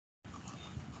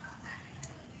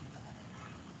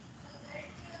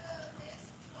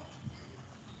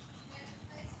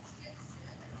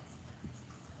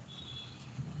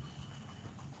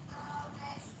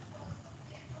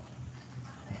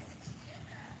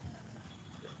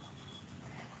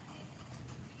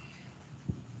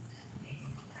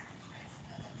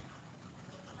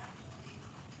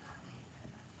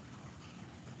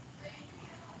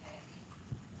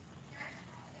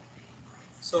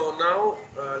So now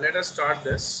let us start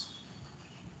this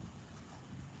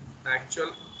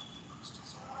actual.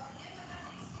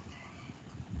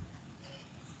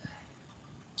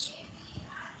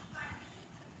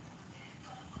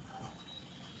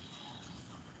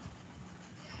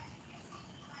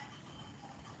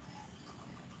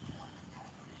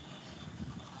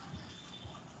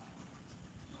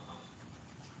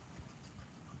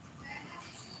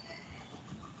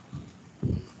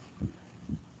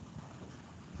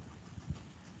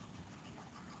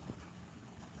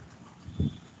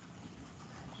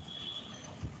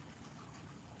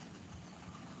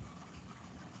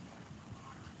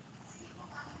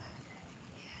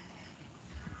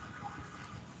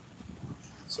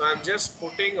 So I'm just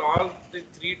putting all the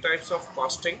three types of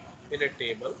costing in a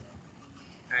table: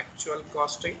 actual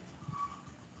costing,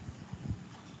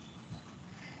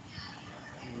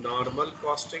 normal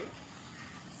costing,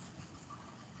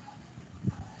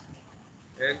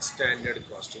 and standard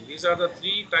costing. These are the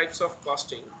three types of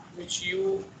costing which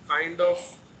you kind of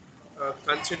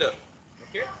consider,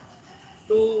 okay,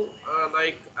 to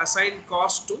like assign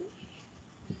cost to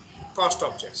cost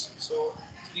objects. So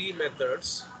three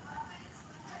methods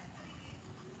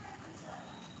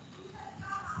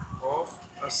of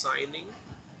assigning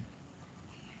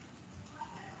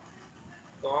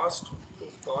cost to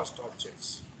cost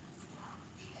objects.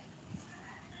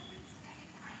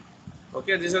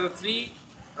 Okay, these are the three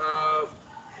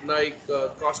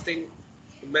costing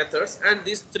methods, and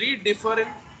these three differ in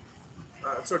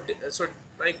so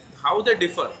like how they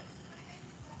differ.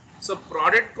 So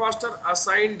product costs are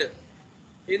assigned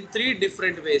in three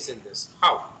different ways in this.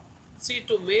 How? See,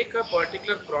 to make a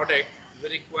particular product, we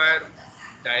require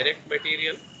direct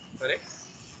material, correct?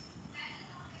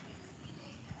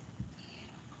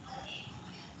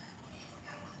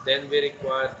 Then we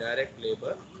require direct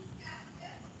labor.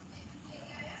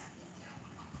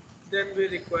 Then we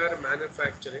require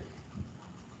manufacturing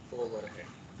overhead.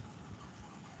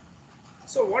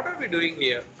 So what are we doing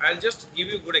here? I'll just give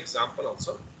you a good example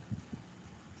also.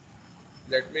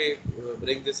 Let me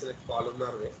bring this in a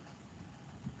columnar way.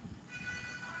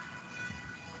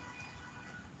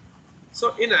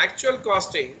 So in actual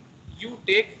costing, you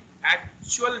take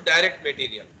actual direct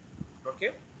material.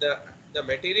 Okay, the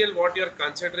material what you are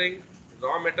considering,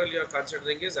 raw material you are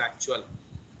considering is actual,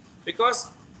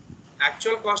 because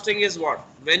actual costing is what,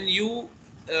 when you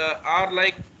are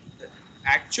like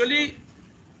actually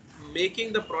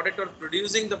making the product or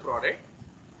producing the product.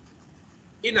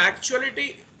 In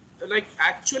actuality, like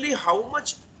actually how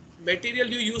much material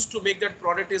you use to make that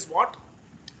product is what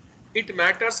it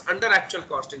matters under actual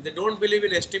costing. They don't believe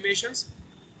in estimations.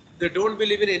 They don't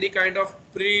believe in any kind of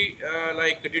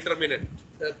predetermining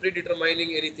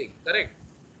anything, correct?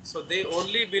 So they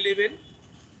only believe in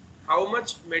how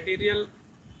much material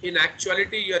in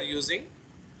actuality you are using,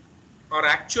 or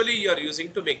actually you are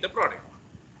using to make the product.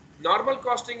 Normal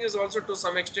costing is also to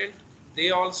some extent,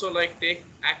 they also like take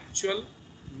actual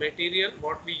material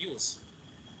what we use.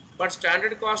 But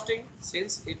standard costing,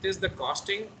 since it is the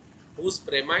costing whose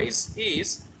premise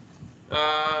is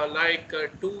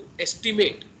to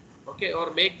estimate, okay,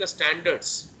 or make the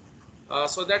standards,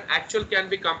 so that actual can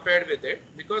be compared with it,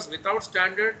 because without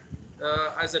standard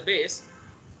as a base,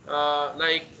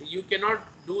 you cannot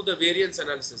do the variance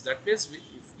analysis. That means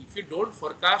if you don't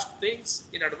forecast things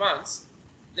in advance,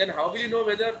 then how will you know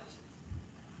whether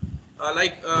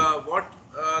what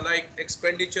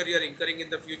expenditure you are incurring in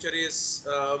the future is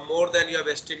more than you have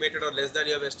estimated or less than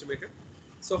you have estimated.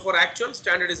 So for actual,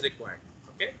 standard is required.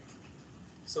 Okay,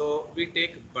 so we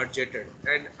take budgeted,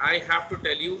 and I have to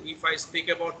tell you, if I speak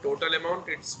about total amount,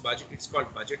 it's budget, it's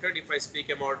called budgeted. If I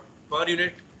speak about per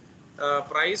unit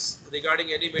price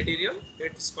regarding any material,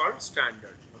 it's called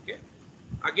standard. Okay,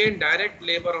 again direct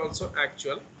labor also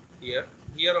actual, here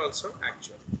also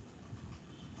actual.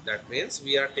 That means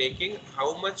we are taking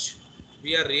how much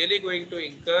we are really going to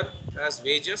incur as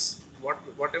wages,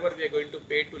 whatever we are going to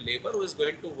pay to labor who is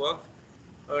going to work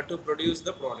to produce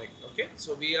the product. Okay,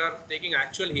 so we are taking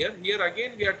actual here. Here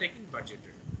again we are taking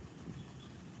budgeted.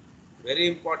 Very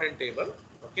important table.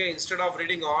 Okay, instead of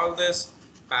reading all this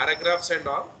paragraphs and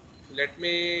all, let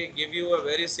me give you a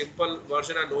very simple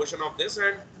version and notion of this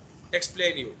and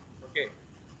explain you. Okay,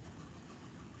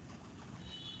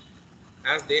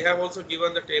 as they have also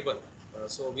given the table.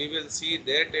 So we will see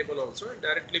their table also and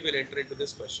directly we'll enter into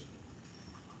this question.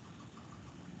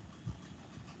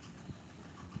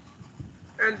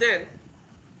 And then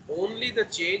only the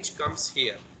change comes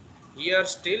here. Here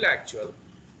still actual,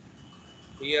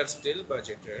 here still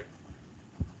budgeted,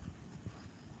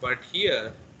 but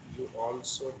here you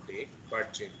also take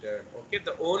budgeted. Okay,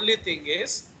 the only thing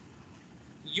is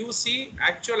you see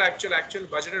actual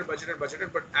budgeted,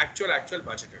 but actual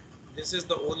budgeted. This is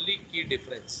the only key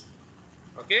difference.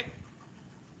 Okay.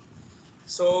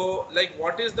 So like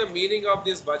what is the meaning of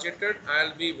this budgeted?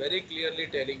 I'll be very clearly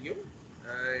telling you,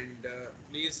 and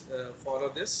please follow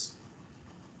this.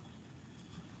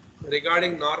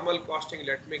 Regarding normal costing,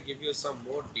 let me give you some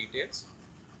more details.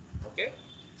 Okay.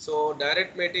 So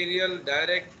direct material,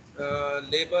 direct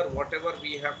labor, whatever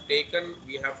we have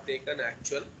taken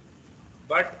actual,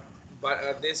 but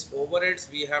this overheads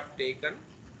we have taken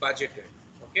budgeted.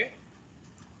 Okay.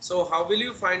 So how will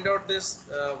you find out this?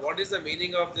 What is the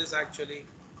meaning of this actually?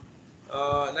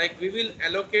 Like we will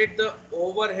allocate the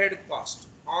overhead cost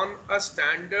on a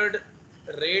standard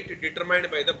rate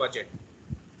determined by the budget.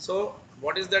 So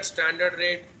what is that standard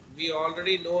rate? We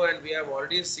already know and we have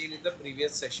already seen in the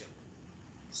previous session.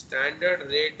 Standard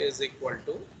rate is equal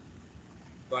to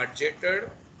budgeted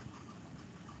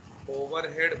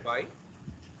overhead by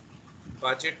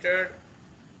budgeted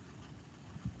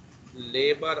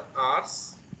labor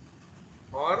hours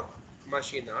or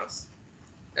machine hours,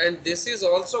 and this is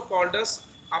also called as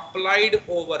applied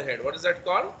overhead. What is that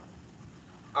called?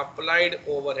 Applied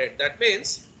overhead. That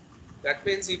means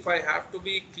if I have to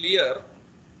be clear,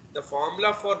 the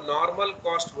formula for normal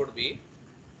cost would be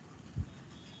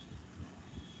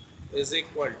is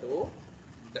equal to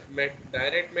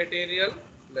direct material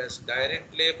plus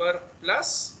direct labor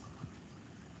plus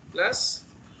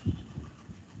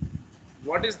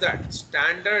what is that?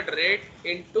 Standard rate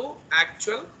into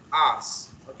actual hours.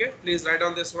 Okay, please write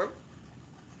on this one.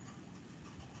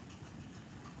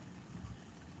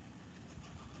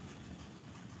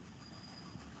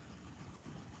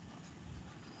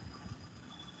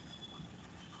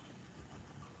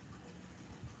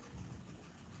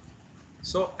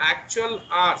 So actual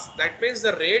hours, that means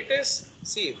the rate is,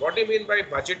 see what do you mean by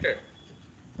budgeted?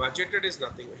 Budgeted is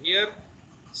nothing. Here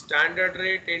standard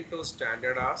rate into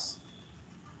standard hours.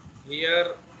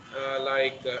 Here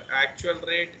actual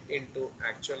rate into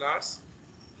actual hours.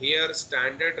 Here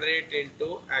standard rate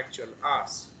into actual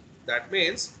hours. That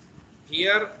means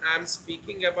here I am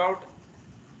speaking about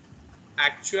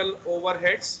actual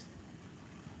overheads,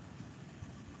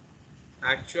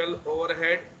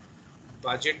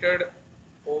 budgeted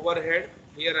overhead.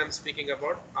 Here I am speaking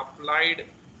about applied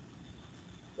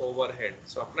overhead.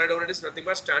 So applied overhead is nothing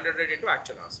but standard rate into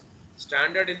actual hours.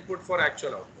 Standard input for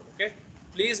actual output. Okay.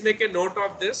 Please make a note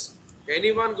of this.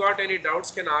 Anyone got any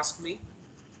doubts can ask me.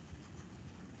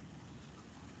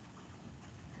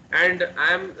 And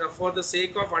I am for the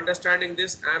sake of understanding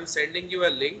this, I am sending you a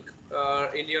link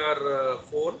in your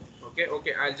phone.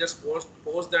 Okay. I'll just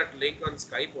post that link on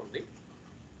Skype only,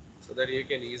 so that you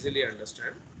can easily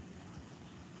understand.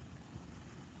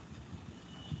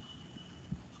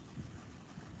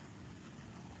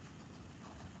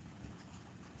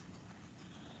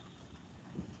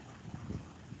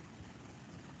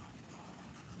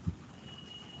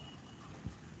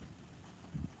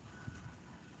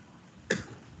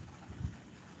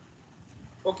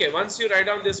 Okay, once you write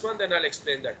down this one, then I'll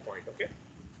explain that point. Okay.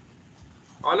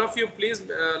 All of you, please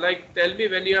tell me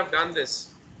when you have done this.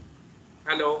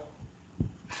 Hello.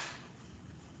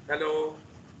 Hello.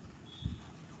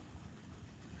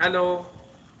 Hello.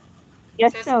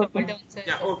 Yes, Just sir. couple down, sir.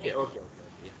 Yeah. Okay. Okay. Okay.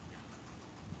 Yeah.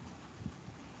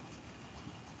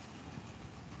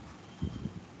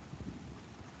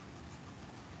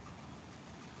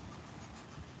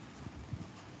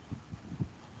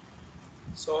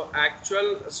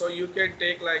 So you can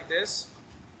take like this.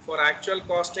 For actual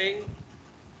costing,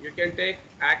 you can take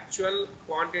actual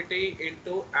quantity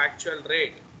into actual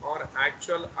rate or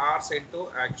actual hours into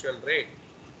actual rate.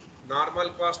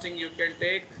 Normal costing, you can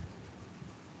take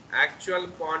actual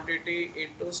quantity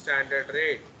into standard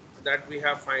rate that we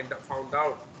have found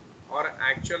out, or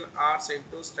actual hours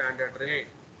into standard rate.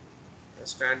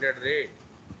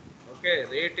 Okay,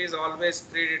 rate is always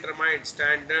predetermined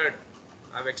standard.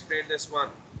 I've explained this one.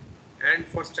 And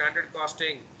for standard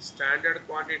costing, standard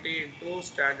quantity into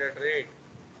standard rate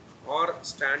or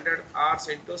standard hours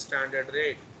into standard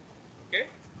rate. Okay,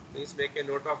 please make a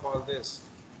note of all this.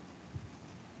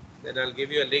 Then I'll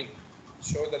give you a link,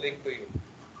 show the link to you.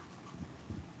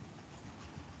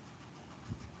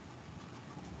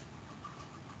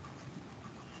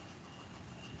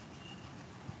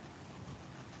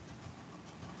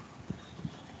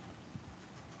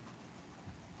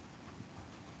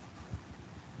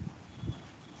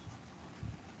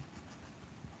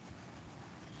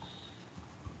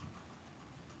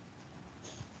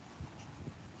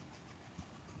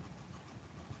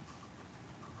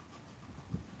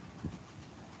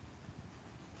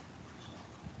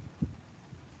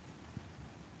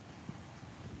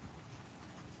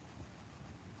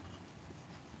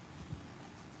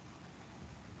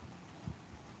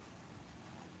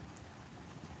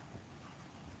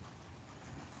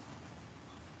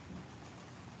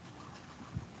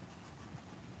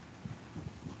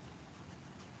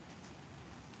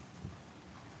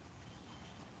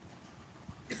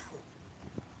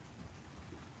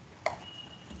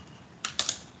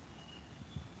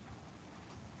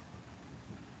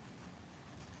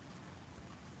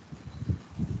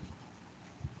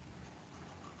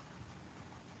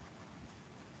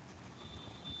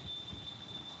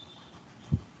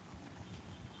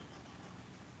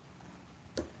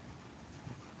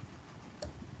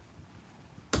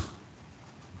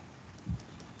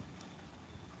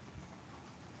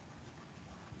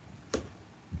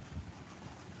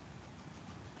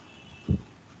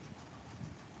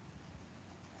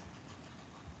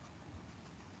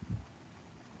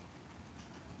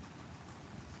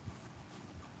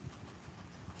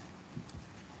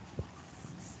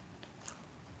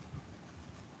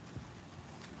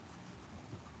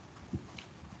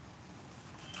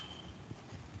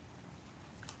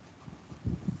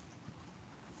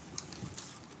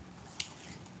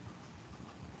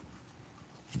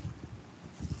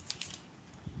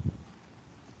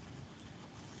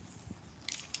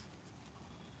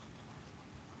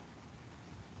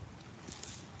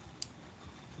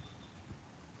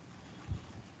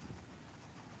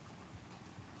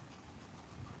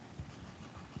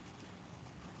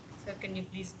 Sir, can you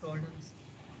please scroll down?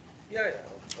 Yeah,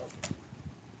 yeah. Okay.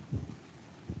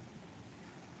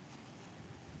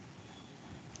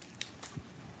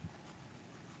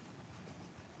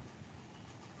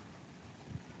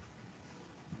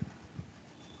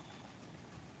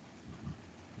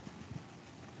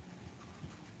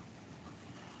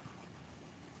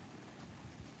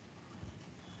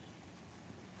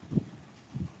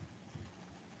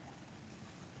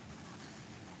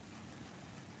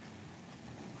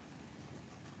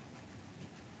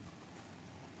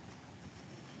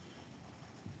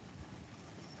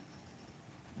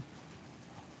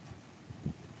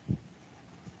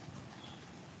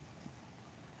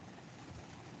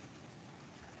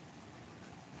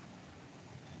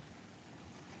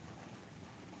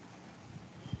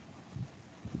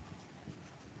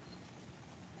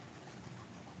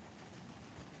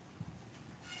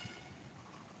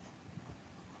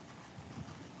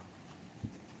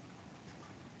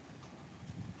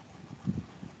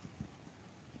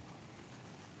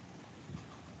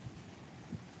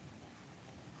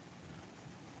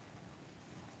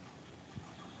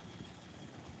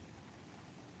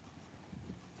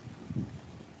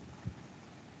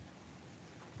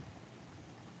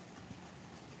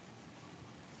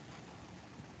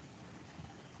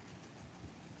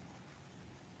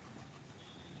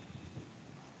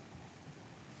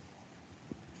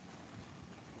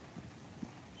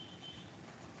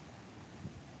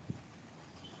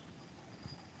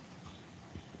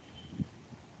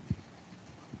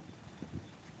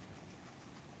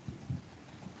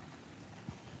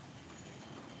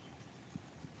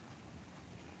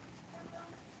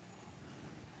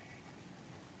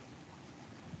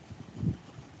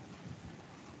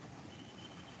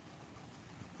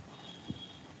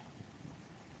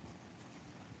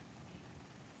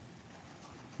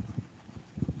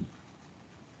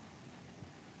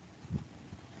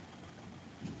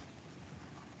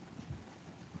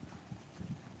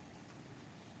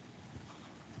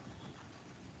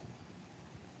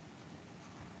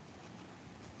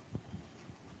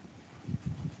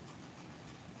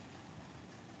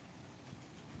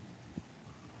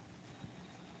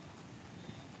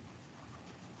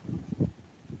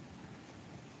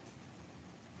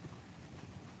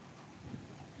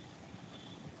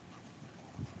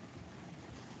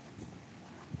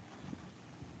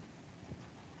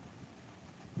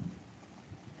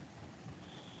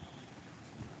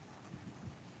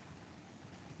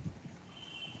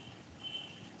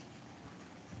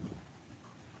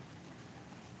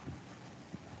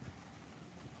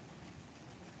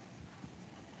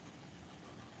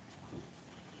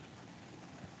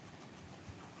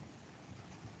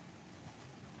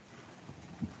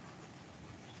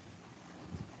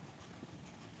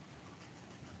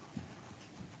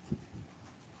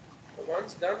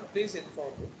 Once done, please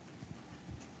inform me.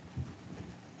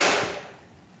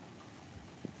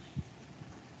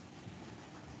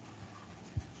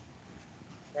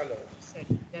 Hello. Sir,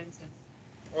 done, sir.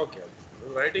 Okay.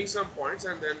 I'm writing some points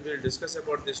and then we'll discuss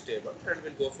about this table and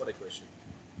we'll go for a question.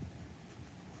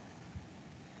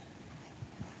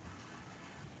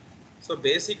 So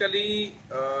basically,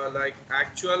 like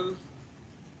actual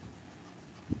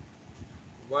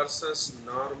versus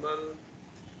normal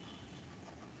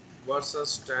versus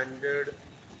standard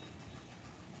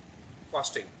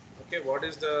costing. Okay, what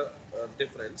is the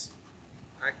difference?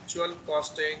 Actual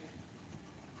costing,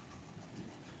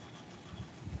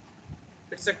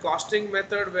 it's a costing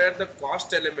method where the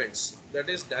cost elements, that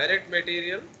is direct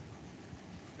material,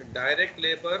 direct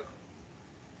labor,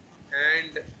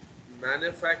 and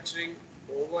manufacturing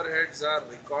overheads are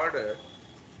recorded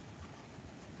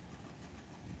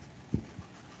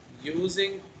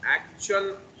using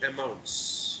actual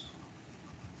amounts.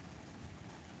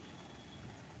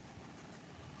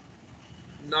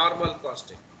 Normal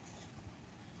costing.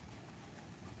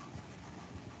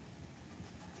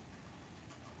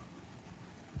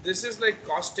 This is like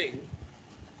costing,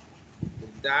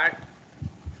 that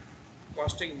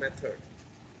costing method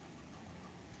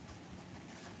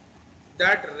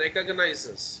that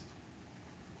recognizes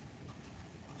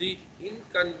the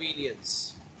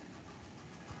inconvenience.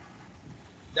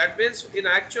 That means in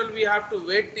actual we have to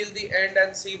wait till the end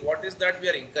and see what is that we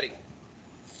are incurring.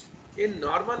 In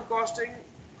normal costing,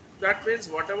 that means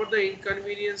whatever the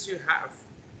inconvenience you have,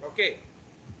 okay,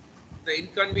 the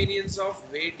inconvenience of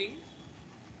waiting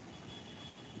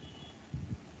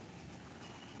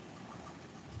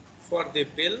for the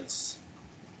bills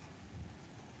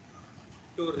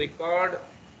to record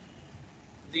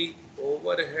the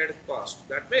overhead cost.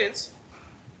 That means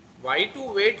why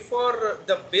to wait for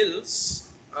the bills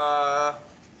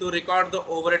to record the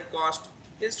overhead cost?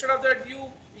 Instead of that,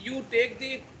 you take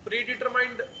the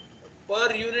predetermined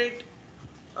per unit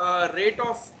rate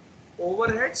of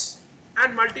overheads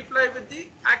and multiply with the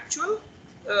actual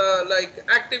like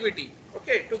activity,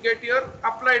 okay, to get your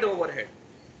applied overhead.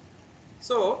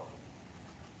 So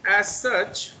as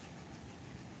such,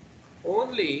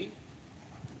 only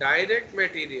direct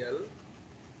material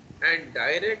and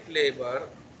direct labor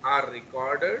are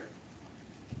recorded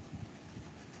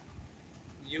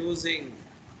using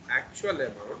actual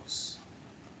amounts,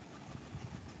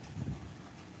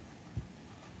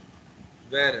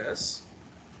 whereas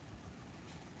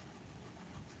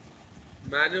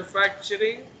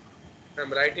manufacturing,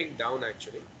 I'm writing down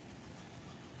actually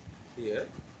here,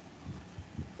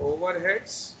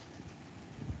 overheads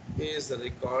is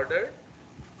recorded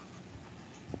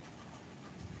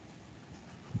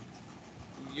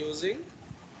using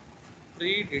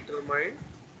predetermined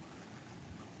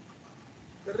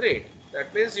rate.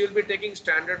 That means you will be taking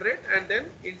standard rate and then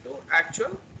into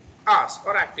actual hours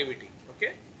or activity,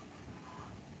 okay.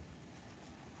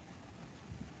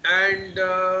 And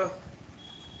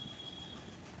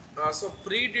so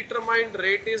predetermined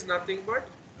rate is nothing but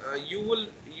you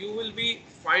will be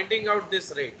finding out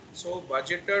this rate. So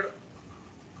budgeted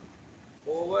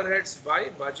overheads by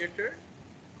budgeted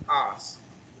hours,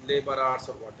 labor hours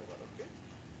or whatever, okay.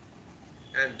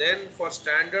 And then for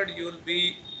standard you will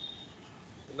be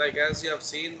like, as you have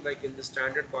seen, like in the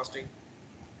standard costing,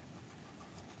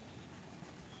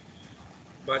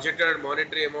 budgeted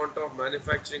monetary amount of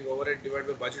manufacturing overhead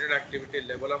divided by budgeted activity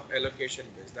level of allocation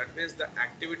base. That means the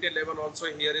activity level also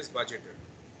here is budgeted.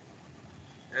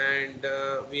 And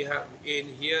we have in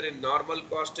here in normal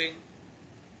costing,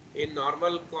 in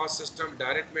normal cost system,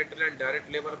 direct material and direct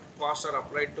labor costs are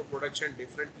applied to production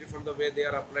differently from the way they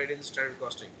are applied in standard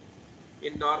costing.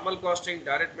 In normal costing,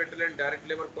 direct material and direct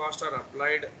labor costs are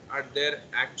applied at their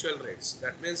actual rates.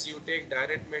 That means you take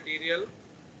direct material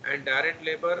and direct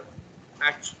labor,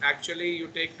 actually you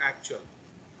take actual,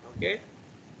 okay,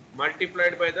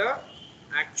 multiplied by the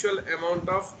actual amount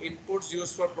of inputs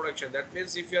used for production. That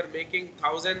means if you are making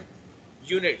 1000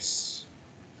 units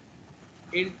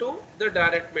into the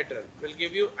direct material, will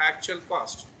give you actual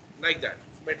cost, like that,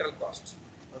 material cost,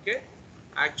 okay.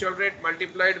 Actual rate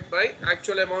multiplied by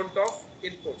actual amount of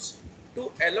inputs.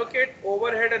 To allocate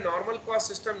overhead, a normal cost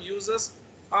system uses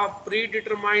a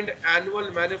predetermined annual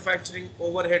manufacturing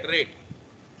overhead rate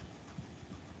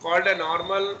called a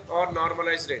normal or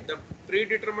normalized rate. The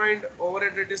predetermined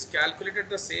overhead rate is calculated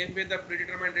the same way the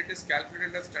predetermined rate is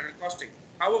calculated as standard costing.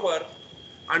 However,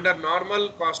 under normal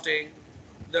costing,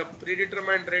 the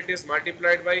predetermined rate is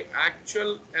multiplied by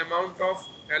actual amount of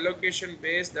allocation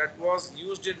base that was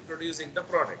used in producing the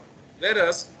product.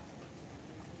 Whereas,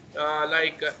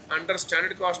 under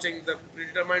standard costing, the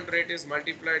predetermined rate is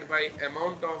multiplied by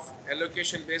amount of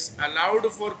allocation base allowed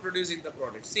for producing the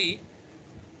product. See,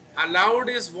 allowed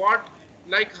is what,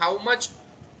 like how much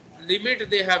limit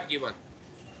they have given,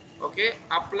 okay.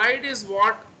 Applied is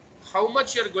what, how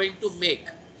much you are going to make,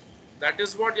 that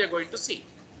is what you are going to see.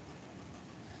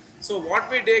 So what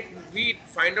we take, we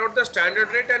find out the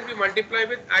standard rate and we multiply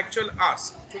with actual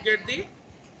hours to get the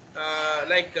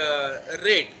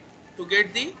rate, to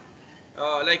get the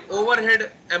like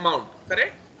overhead amount,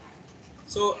 correct.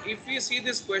 So if we see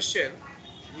this question,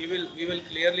 we will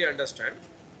clearly understand.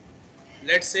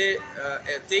 Let's say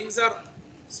things are,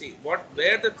 see what,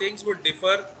 where the things would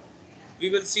differ, we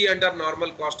will see under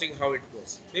normal costing how it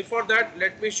goes. Before that,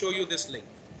 let me show you this link.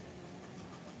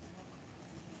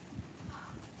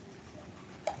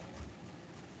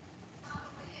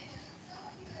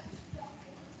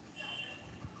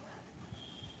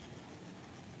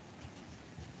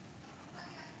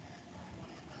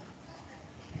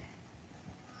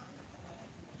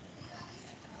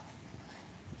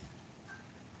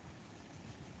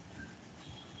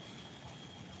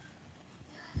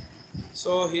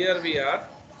 So here we are.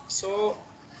 So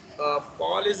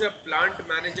Paul is a plant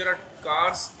manager at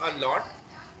Cars a Lot,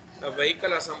 a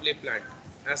vehicle assembly plant.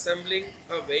 Assembling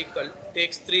a vehicle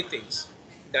takes three things: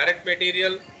 direct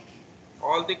material,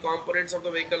 all the components of the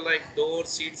vehicle like doors,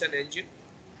 seats and engine;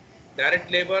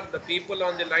 direct labor, the people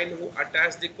on the line who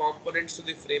attach the components to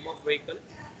the frame of vehicle;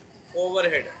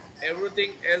 overhead,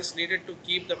 everything else needed to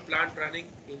keep the plant running,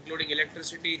 including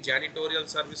electricity, janitorial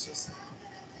services,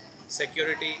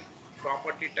 security,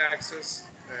 property taxes,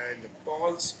 and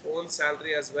Paul's own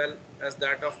salary as well as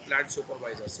that of plant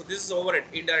supervisor. So this is overhead,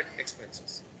 indirect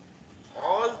expenses.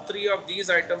 All three of these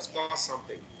items cost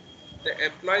something. The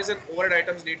employees and overhead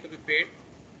items need to be paid.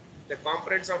 The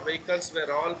components of vehicles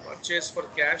were all purchased for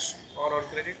cash or on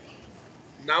credit.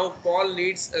 Now Paul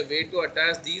needs a way to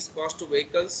attach these costs to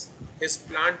vehicles his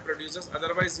plant produces.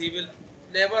 Otherwise, he will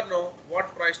never know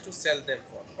what price to sell them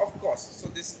for. Of course. So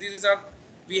these are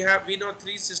we know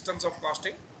three systems of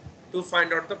costing to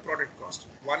find out the product cost.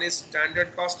 One is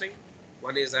standard costing,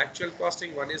 one is actual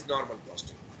costing, one is normal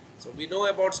costing. So we know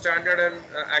about standard and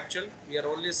actual. We are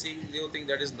only seeing the thing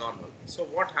that is normal. So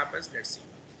what happens? Let's see.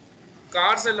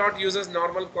 Cars a lot uses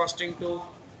normal costing to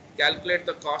calculate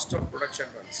the cost of production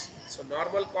runs. So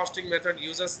normal costing method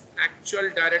uses actual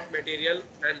direct material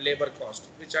and labor cost,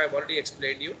 which I have already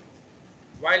explained you.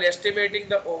 While estimating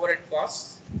the overhead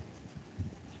costs,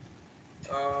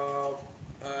 uh,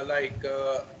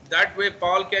 that way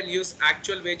Paul can use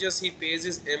actual wages he pays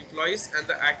his employees and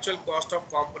the actual cost of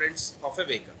components of a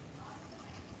vehicle.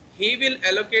 He will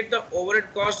allocate the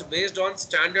overhead cost based on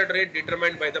standard rate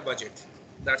determined by the budget.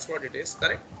 That's what it is,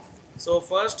 correct? So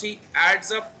first he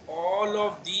adds up all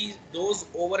of those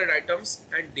overhead items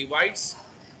and divides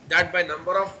that by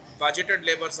number of budgeted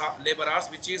labor hours,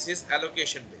 which is his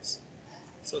allocation base.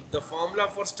 So the formula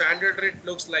for standard rate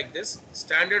looks like this.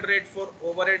 Standard rate for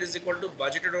overhead is equal to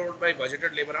budgeted overhead by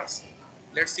budgeted labor hours.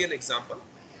 Let's see an example.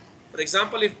 For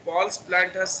example, if Paul's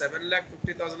plant has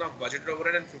 7,50,000 of budget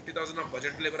overhead and 50,000 of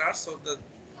budget labor hours, so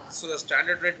the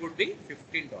standard rate would be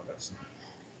 $15.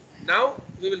 Now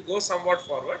we will go somewhat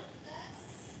forward.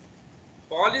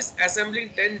 Paul is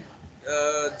assembling 10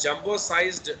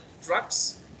 jumbo-sized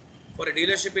trucks for a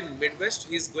dealership in Midwest.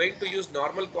 He is going to use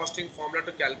normal costing formula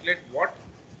to calculate what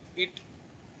it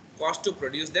costs to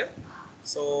produce them.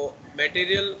 So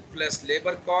material plus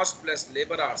labor cost plus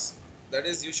labor hours. That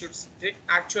is, you should take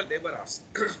actual labor hours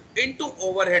into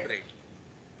overhead rate.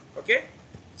 Okay.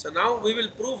 So now we will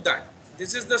prove that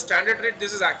this is the standard rate,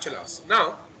 this is actual hours.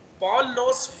 Now Paul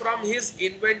knows from his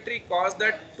inventory cost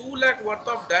that 2 lakh worth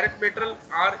of direct material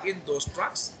are in those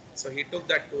trucks. So he took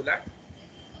that 2 lakh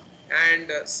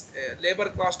and labor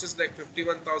cost is like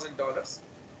 $51,000.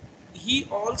 He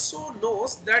also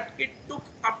knows that it took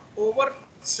up over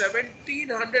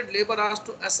 1700 labor hours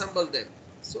to assemble them.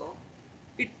 So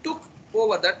it took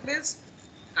over, that means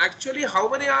actually how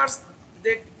many hours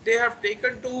they have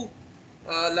taken to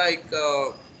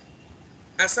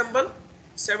assemble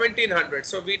 1700.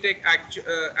 So we take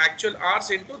actual hours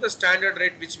into the standard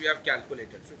rate which we have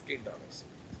calculated, $15.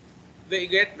 We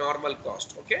get normal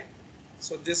cost. Okay,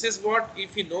 so this is what,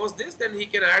 if he knows this, then he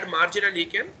can add margin and he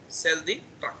can sell the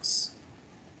trucks.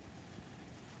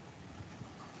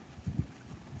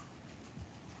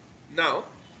 Now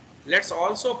let's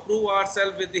also prove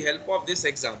ourselves with the help of this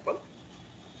example.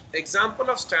 Example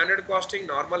of standard costing,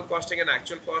 normal costing and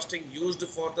actual costing used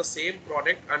for the same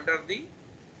product under the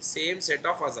same set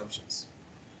of assumptions.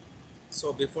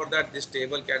 So before that, this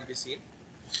table can be seen.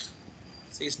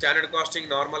 See, standard costing,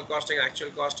 normal costing,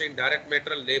 actual costing, direct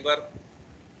material, labor,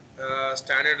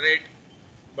 standard rate,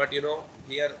 but you know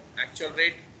here actual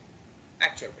rate.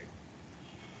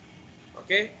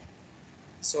 Okay,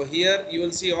 so here you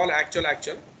will see all actual.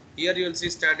 Here you will see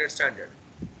standard.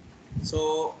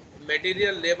 So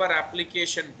material labor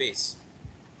application base.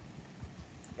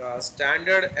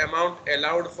 Standard amount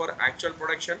allowed for actual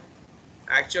production,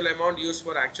 actual amount used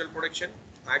for actual production,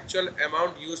 actual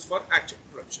amount used for actual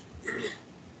production.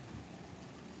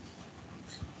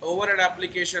 Overhead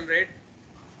application rate,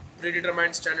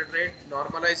 predetermined standard rate,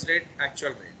 normalized rate,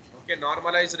 actual rate. Okay,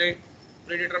 normalized rate,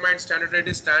 predetermined standard rate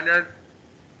is standard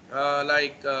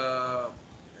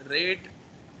rate,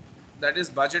 that is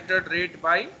budgeted rate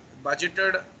by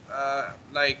budgeted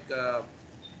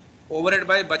overhead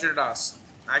by budgeted hours,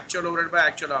 actual overhead by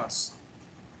actual hours.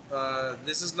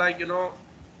 This is like, you know,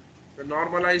 the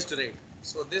normalized rate.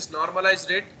 So this normalized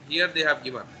rate here they have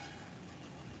given.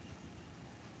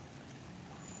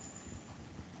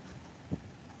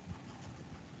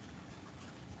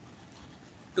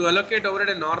 To allocate overhead,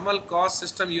 a normal cost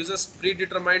system uses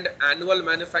predetermined annual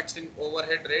manufacturing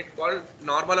overhead rate called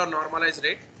normal or normalized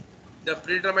rate. The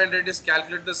predetermined rate is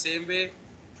calculated the same way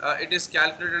it is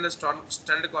calculated in a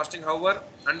standard costing. However,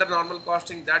 under normal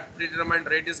costing, that predetermined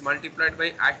rate is multiplied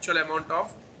by actual amount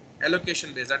of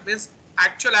allocation base. That means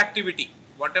actual activity,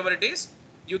 whatever it is,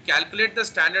 you calculate the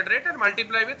standard rate and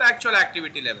multiply with actual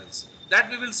activity levels.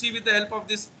 That we will see with the help of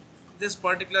this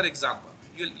particular example.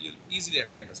 You'll easily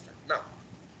understand. Now,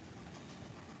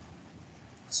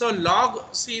 so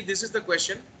see, this is the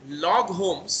question. Log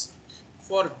Homes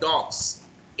for Dogs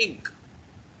Inc.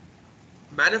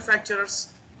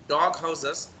 manufactures dog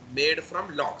houses made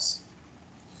from logs.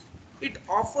 It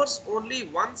offers only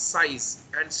one size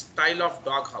and style of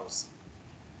dog house.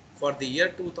 For the year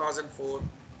 2004,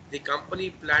 the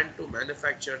company planned to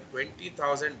manufacture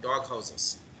 20,000 dog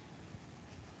houses.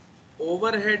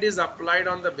 overhead is applied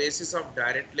on the basis of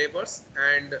direct labors,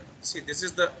 and see, this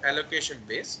is the allocation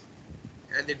base,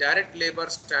 and the direct labor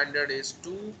standard is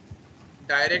 2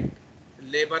 direct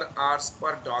labor hours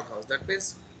per doghouse. That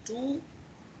means 2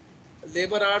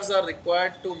 labor hours are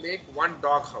required to make one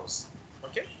doghouse.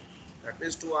 Okay, that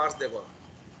means 2 hours they work.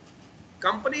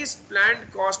 Company's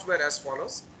planned cost were as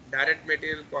follows. Direct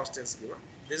material cost is given.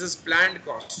 This is planned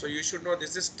cost, so you should know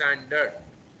this is standard.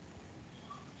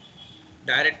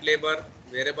 Direct labor,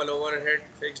 variable overhead,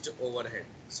 fixed overhead.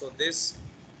 So this,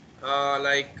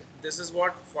 this is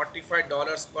what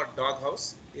 $45 per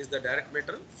doghouse is the direct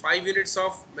material. 5 units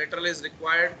of material is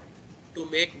required to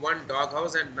make one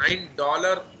doghouse, and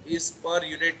 $9 is per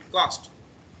unit cost.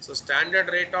 So standard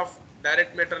rate of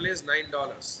direct material is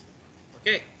 $9.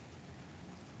 Okay.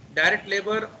 Direct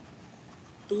labor,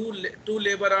 two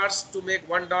labor hours to make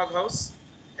one doghouse,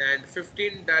 and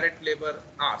 15 direct labor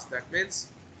hours. That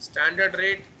means standard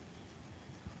rate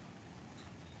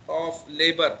of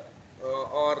labor,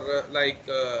 or like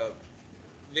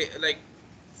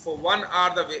for 1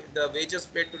 hour the wages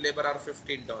paid to labor are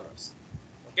 $15.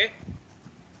 Okay.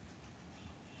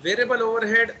 Variable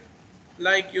overhead,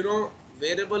 like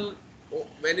variable,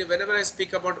 whenever I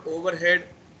speak about overhead,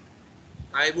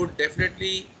 I would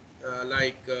definitely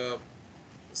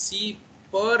see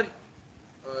per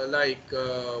like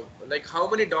how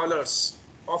many dollars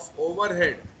of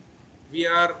overhead we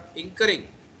are incurring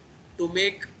to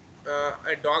make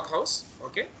a dog house.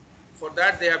 Okay, for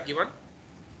that they have given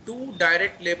 2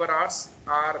 direct labor hours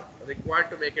are required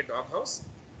to make a dog house,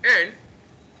 and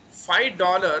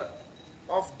 $5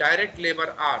 of direct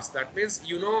labor hours. That means,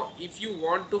 if you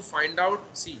want to find out,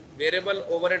 see, variable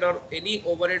overhead or any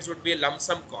overheads would be a lump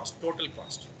sum cost, total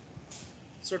cost.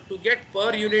 So to get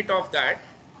per unit of that,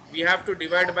 we have to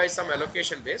divide by some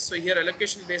allocation base. So here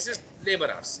allocation base is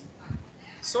labor hours.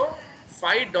 So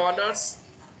 $5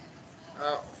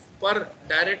 uh, per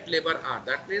direct labor hour.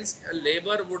 That means a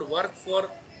labor would work for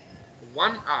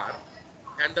 1 hour,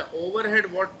 and the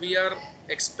overhead what we are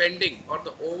expending, or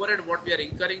the overhead what we are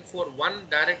incurring for one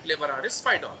direct labor hour is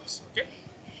 $5. Okay,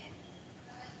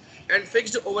 and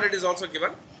fixed overhead is also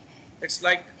given. It's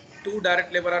like 2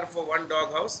 direct labor hour for one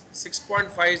dog house,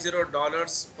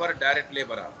 $6.50 per direct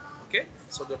labor hour. Okay,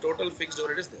 so the total fixed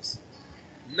overhead is this.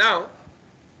 Now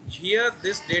here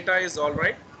this data is all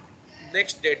right.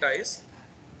 Next data is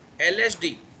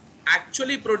LSD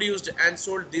actually produced and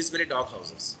sold these many dog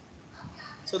houses.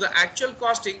 So the actual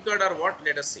cost incurred are what?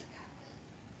 Let us see.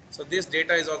 So this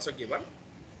data is also given.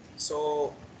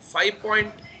 So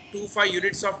 5.25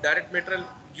 units of direct material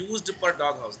used per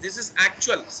dog house. This is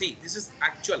actual. See, this is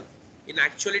actual. In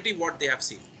actuality, what they have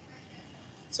seen.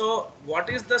 So what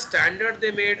is the standard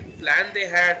they made? Plan they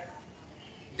had.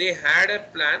 They had a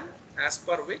plan as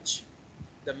per which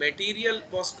the material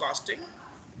was costing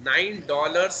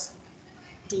 $9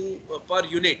 to per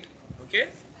unit. Okay,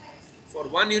 for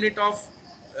 1 unit of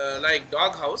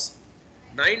dog house,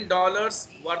 $9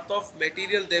 worth of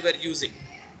material they were using,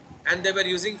 and they were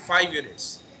using 5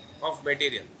 units of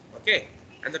material. Okay,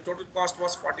 and the total cost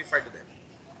was 45 to them.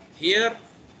 Here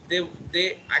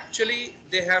they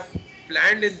have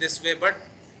planned in this way, but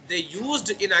they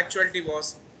used in actually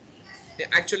was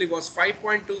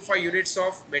 5.25 units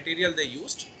of material they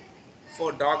used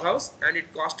for doghouse, and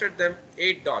it costed them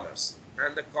 $8,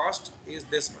 and the cost is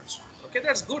this much. Okay,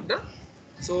 that's good, no?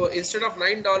 So instead of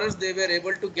 $9 they were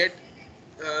able to get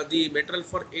the material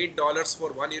for $8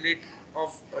 for 1 unit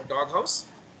of a doghouse.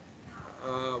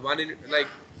 One in like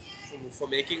for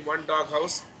making one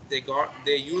doghouse, they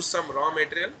use some raw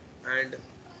material, and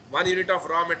 1 unit of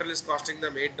raw material is costing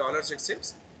them $8 it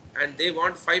seems, and they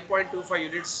want 5.25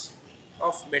 units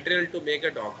of material to make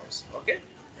a doghouse. Okay,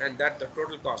 and that the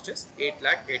total cost is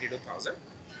 8,82,000.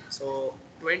 So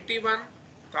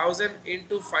 21,000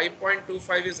 into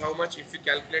 5.25 is how much? If you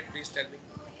calculate, please tell me.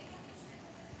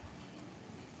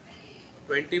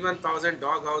 21,000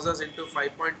 dog houses into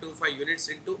 5.25 units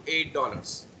into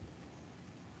 $8.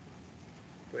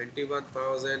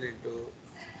 21,000 into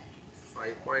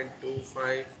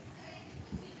 5.25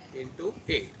 into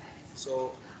 8.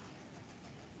 So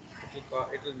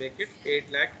it will make it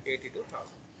 8,82,000.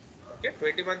 Okay,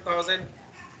 21,000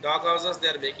 dog houses they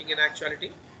are making in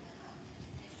actuality,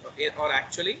 or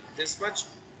actually this much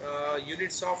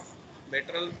units of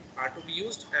material are to be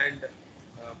used, and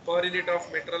per unit of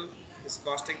material is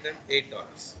costing them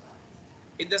 $8.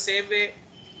 In the same way,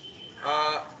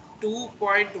 uh,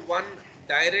 2.1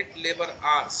 direct labor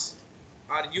hours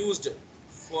are used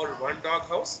for one dog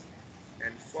house,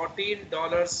 and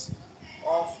 $14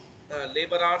 of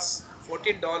labor hours,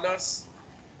 $14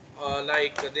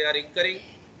 they are incurring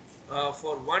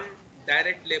for one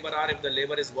direct labor hour if the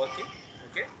labor is working.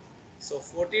 Okay, so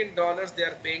 $14 they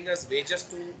are paying us wages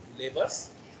to laborers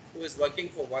who is working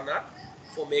for 1 hour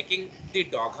for making the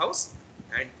doghouse,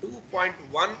 and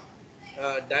 2.1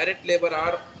 direct labor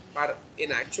hour are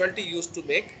in actuality used to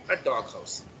make a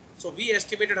doghouse. So we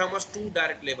estimated how much 2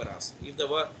 direct labor hours. If the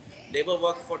labor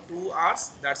work for 2 hours,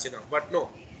 that's enough. But no,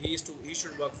 he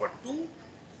should work for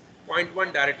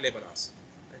 2.1 direct labor hours.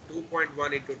 And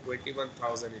 2.1 into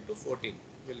 21,000 into 14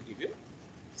 will give you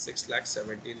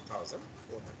 6,17,400.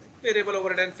 Variable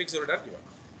overhead and fixed overhead are given.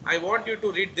 I want you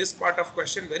to read this part of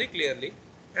question very clearly,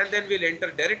 and then we'll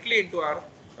enter directly into our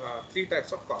three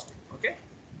types of costing. Okay,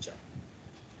 sure.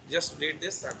 Just read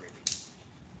this and read it.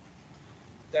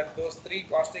 That those three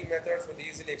costing methods will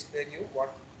easily explain you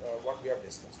what we have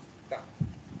discussed. Done.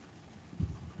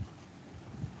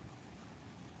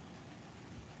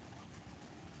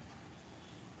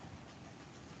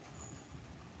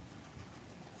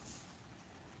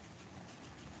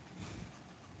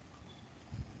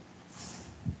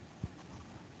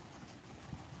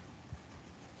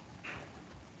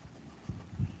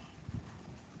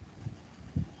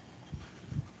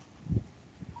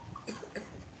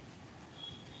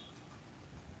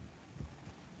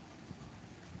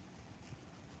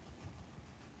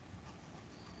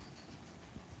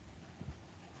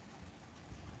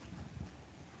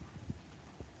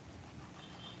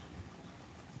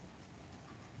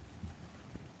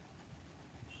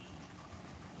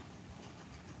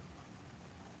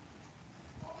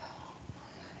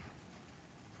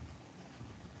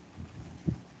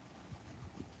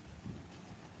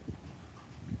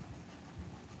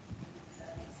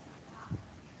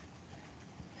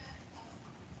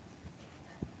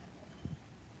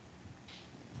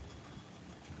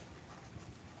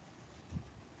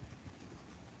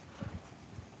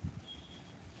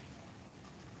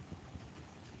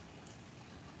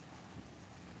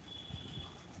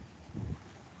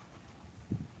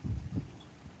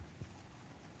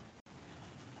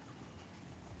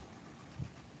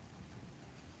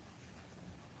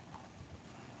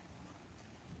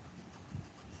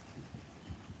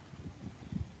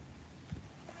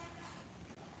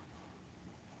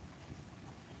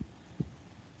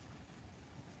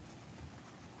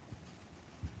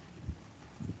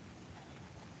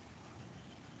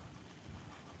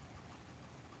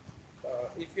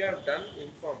 If you have done,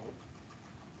 inform me.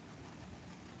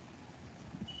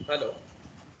 Hello.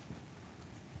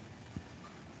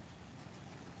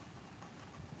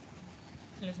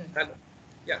 Hello, sir. Hello.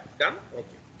 Yeah, done.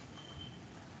 Okay.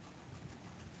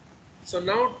 So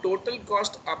now total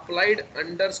cost applied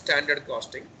under standard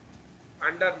costing,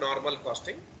 under normal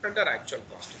costing, under actual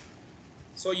costing.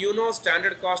 So you know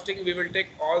standard costing, we will take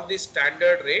all the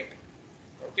standard rate,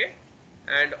 okay,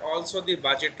 and also the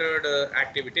budgeted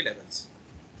activity levels.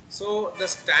 So the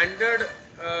standard,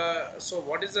 so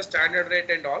what is the standard rate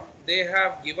and all? They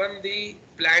have given the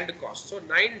planned cost. So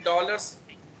 $9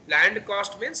 planned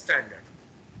cost means standard.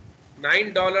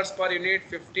 $9 per unit,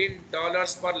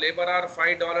 $15 per labor hour,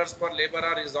 $5 per labor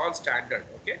hour is all standard.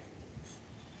 Okay.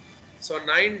 So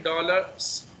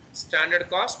 $9 standard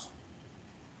cost,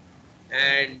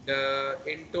 and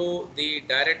into the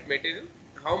direct material.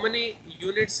 How many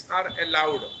units are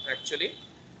allowed? Actually,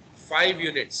 5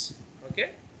 units.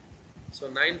 Okay. So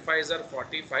 9 fives are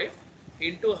 45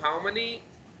 into how many?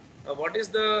 What is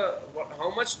the how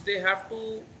much they have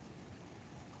to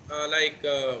like?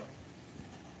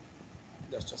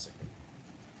 Just a second.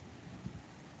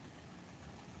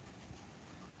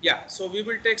 Yeah, so we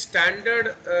will take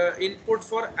standard input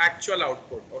for actual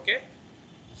output. Okay,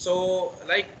 so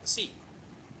like see,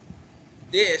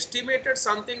 they estimated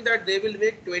something that they will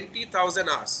make 20,000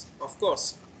 hours, of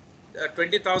course,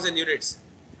 20,000 units,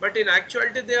 but in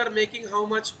actuality they are making how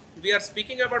much? We are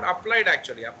speaking about applied,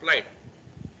 actually applied.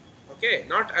 Okay,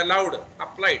 not allowed,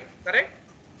 applied, correct?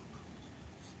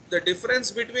 The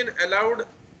difference between allowed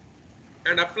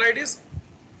and applied is,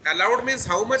 allowed means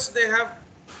how much they have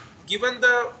given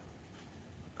the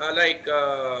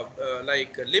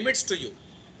limits to you,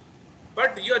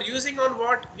 but you are using on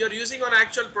what? You are using on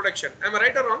actual production. Am I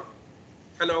right or wrong?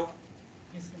 Hello.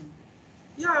 Yes, sir.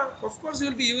 Yeah, of course you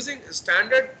will be using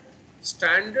standard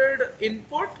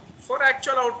input for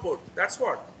actual output. That's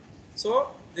what.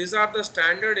 So these are the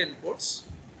standard inputs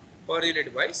per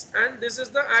unit wise, and this is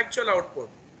the actual output.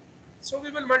 So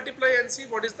we will multiply and see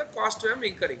what is the cost I am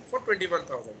incurring for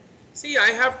 21,000. See,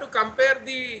 I have to compare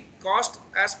the cost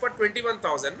as per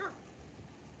 21,000. Na?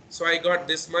 So I got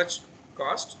this much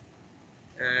cost,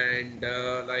 and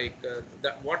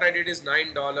what I did is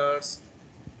 $9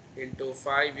 into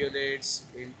 5 units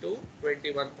into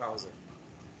 21,000.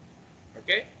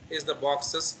 Okay, is the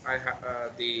boxes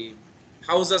the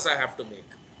houses I have to make,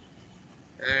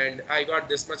 and I got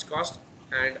this much cost,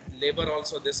 and labor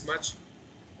also this much,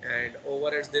 and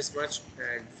overheads this much,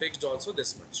 and fixed also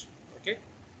this much. Okay,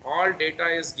 all data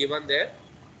is given there.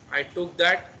 I took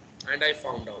that and I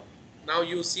found out. Now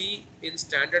you see in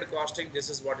standard costing this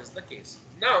is what is the case.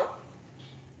 Now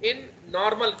in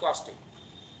normal costing,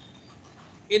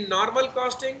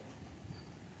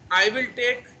 I will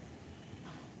take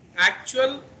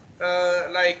actual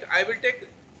I will take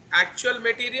actual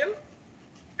material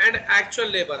and actual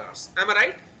labor hours. Am I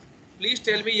right? Please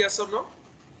tell me yes or no.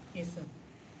 Yes, sir.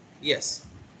 Yes.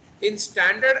 In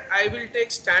standard, I will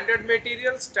take standard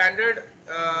material, standard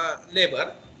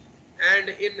labor, and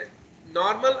in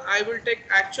normal, I will take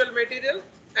actual material,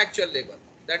 actual labor.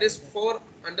 That is for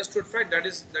understood fact. That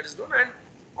is known, and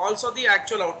also the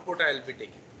actual output I will be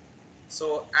taking.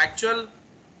 So actual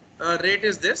rate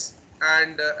is this,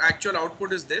 and actual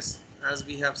output is this, as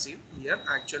we have seen here.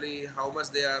 Actually, how much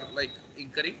they are like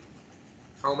incurring,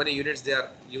 how many units they are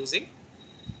using,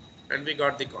 and we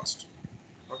got the cost.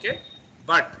 Okay,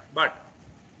 but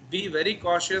be very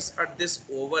cautious at this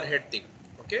overhead thing.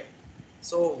 Okay,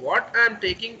 so what I am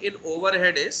taking in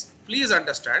overhead is, please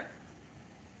understand,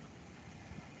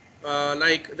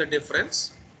 like the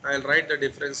difference. I'll write the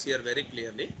difference here very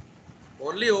clearly.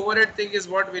 Only overhead thing is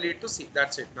what we need to see.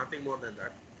 That's it, nothing more than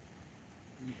that.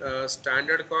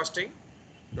 Standard costing,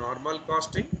 normal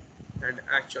costing, and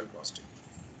actual costing.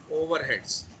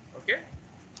 Overheads. Okay,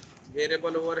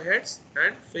 variable overheads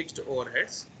and fixed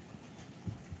overheads.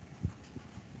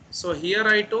 So here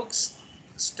I took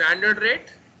standard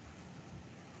rate.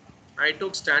 I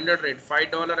took standard rate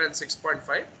 $5 and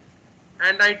 6.5,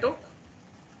 and I took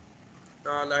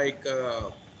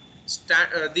the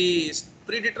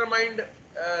predetermined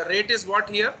rate is what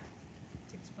here?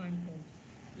 6.5.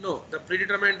 No, the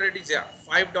predetermined rate is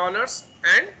 $5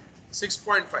 and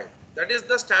 6.5. That is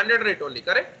the standard rate only,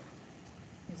 correct?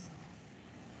 Yes, sir.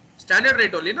 Standard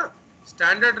rate only, na?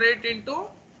 Standard rate into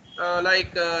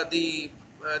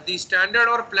the standard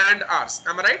or planned hours.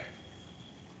 Am I right?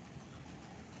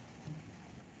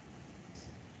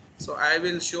 So I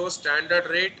will show standard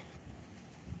rate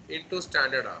into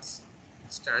standard hours.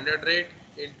 Standard rate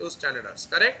into standard hours.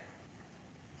 Correct?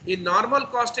 In normal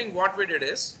costing, what we did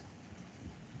is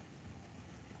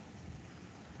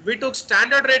we took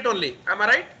standard rate only. Am I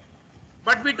right?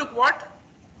 But we took what?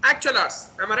 Actual hours.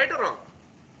 Am I right or wrong?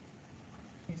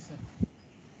 Yes, sir.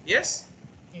 Yes?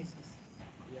 Yes, yes.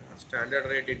 Yeah. Standard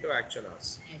rate into actual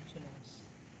hours. Actual hours.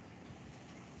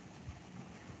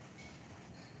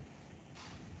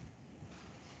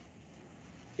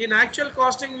 In actual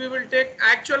costing, we will take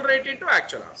actual rate into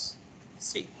actual hours.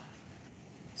 See.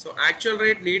 So actual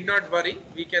rate need not worry.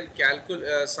 We can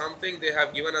calculate something they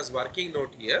have given us working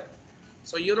note here.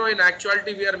 So you know in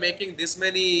actuality we are making this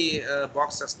many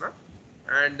boxes now,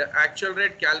 and actual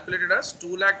rate calculated as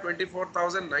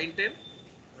 2,24,910.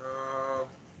 Uh,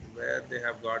 where they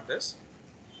have got this?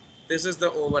 This is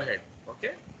the overhead.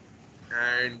 Okay,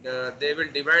 and they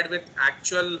will divide with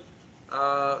actual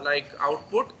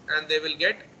output, and they will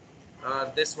get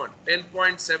this one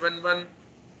 10.71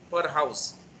 per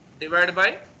house divided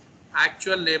by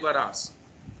actual labor hours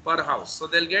per house. So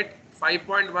they'll get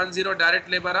 5.10 direct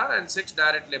labor hour and 6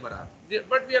 direct labor hour.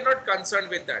 But we are not concerned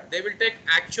with that. They will take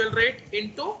actual rate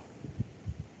into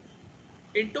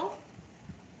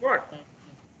what? Right.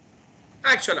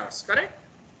 Actual hours, correct?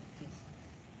 Yes.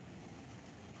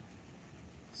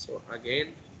 So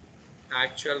again,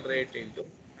 actual rate into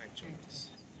actual Actual hours.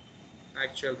 hours.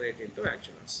 Actual rate into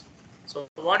actual hours. So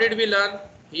what did we learn?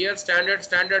 Here standard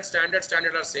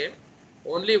are same.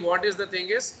 Only what is the thing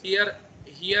is here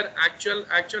actual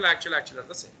are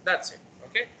the same. That's it.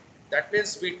 Okay. That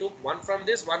means we took one from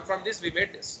this, we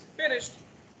made this. Finished.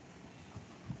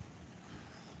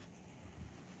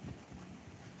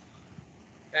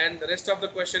 And the rest of the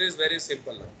question is very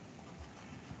simple now.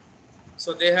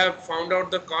 So they have found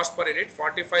out the cost per unit,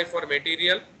 45 for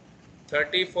material,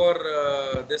 30 for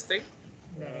this thing,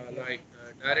 Direct labor.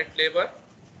 direct labor.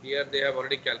 Here they have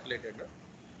already calculated. No?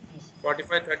 Yes, sir.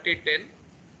 45, 30, 10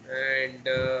 and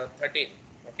 13.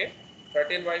 Okay.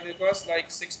 13 why? Because like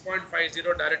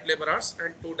 6.50 direct labor hours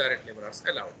and 2 direct labor hours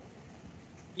allowed.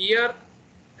 Here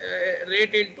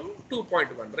rate into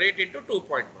 2.1, rate into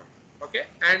 2.1. Okay.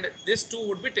 And this 2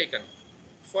 would be taken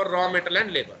for raw material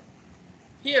and labor.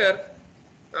 Here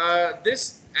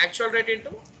this actual rate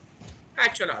into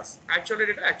actual hours, actual rate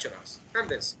into actual hours, and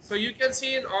this. So you can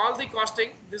see in all the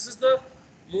costing, this is the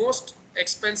most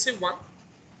expensive one.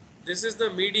 This is the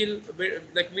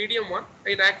medium one.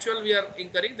 In actual, we are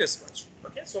incurring this much.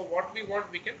 Okay, so what we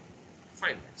want, we can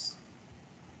find this.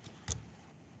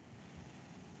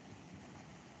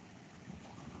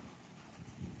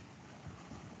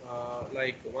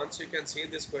 Like once you can see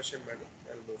this question, madam,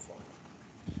 I'll move forward.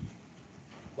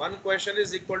 One question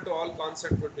is equal to all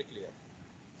concept would be clear.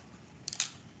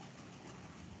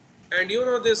 And you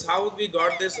know this, how we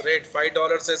got this rate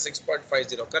 $5 and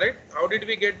 6.50, correct? How did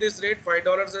we get this rate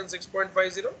 $5 and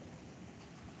 6.50?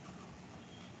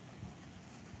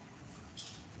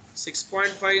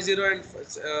 6.50 and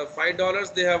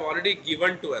 $5 they have already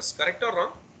given to us, correct or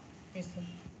wrong? Yes, sir.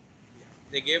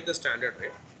 They gave the standard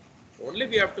rate. Only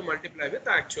we have to multiply with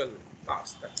the actual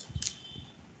cost. That's it.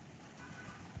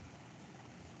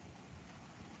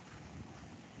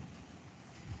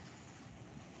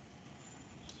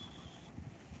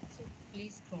 So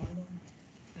please scroll down.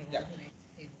 I want Yeah. to write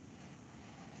table.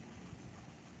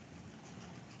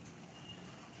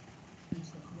 No,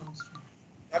 sir. Last one.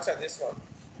 That's this one.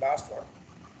 Last one.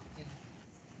 Yeah.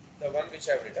 The one which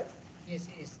I have written. Yes,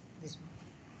 yes. This one.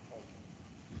 Okay.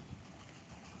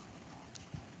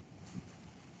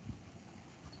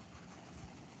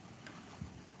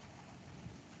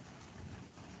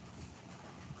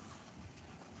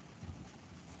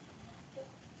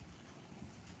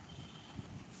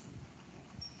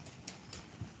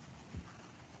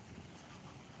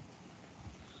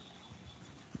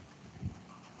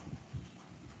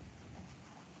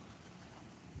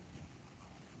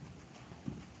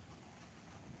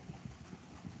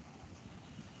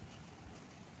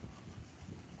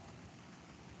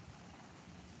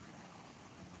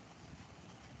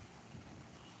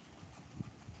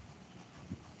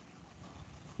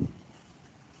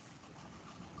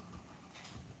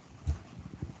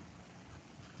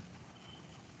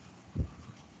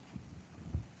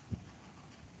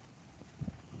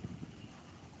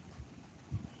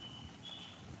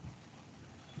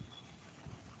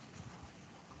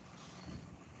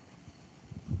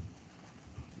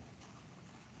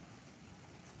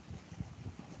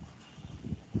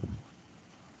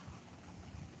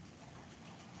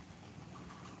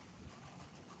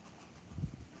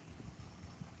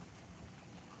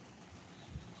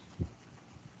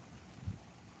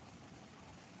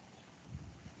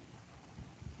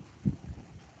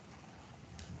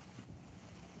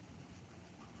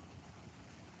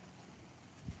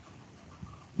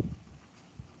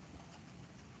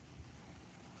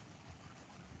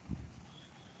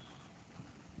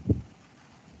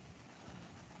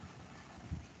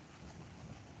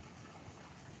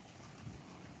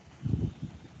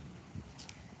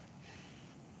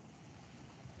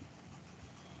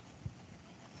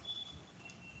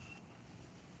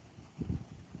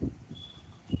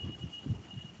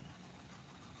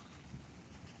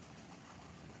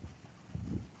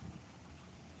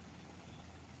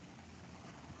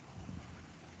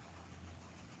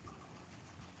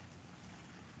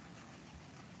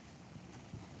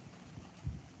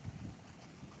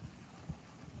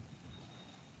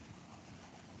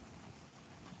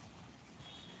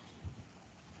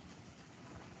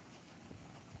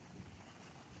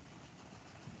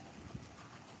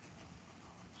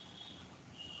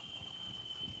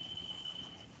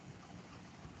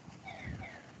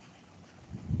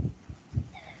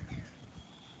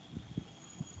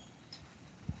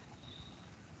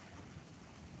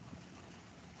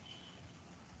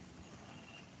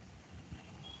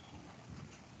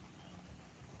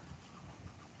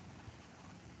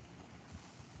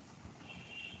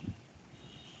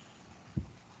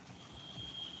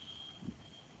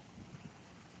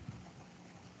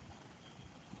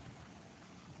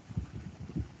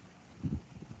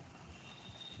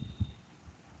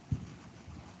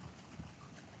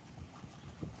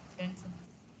 Done, sir.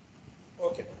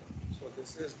 Okay. So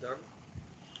this is done.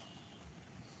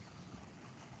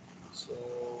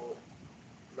 So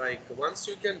like once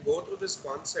you can go through these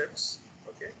concepts,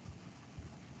 okay.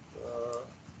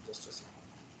 Just a second.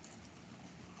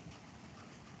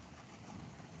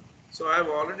 So I have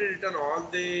already written all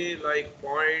the like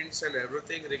points and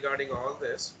everything regarding all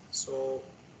this. So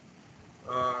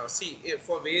see, if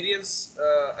for variance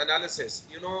analysis,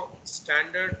 you know,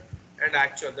 standard and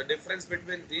actual, the difference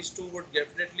between these two would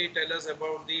definitely tell us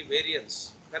about the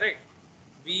variance, correct?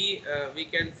 We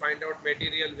can find out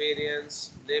material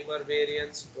variance, labor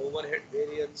variance, overhead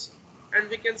variance, and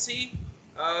we can see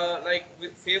like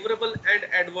with favorable and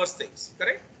adverse things,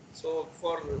 correct? So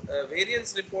for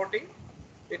variance reporting,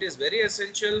 it is very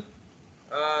essential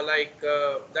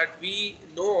that we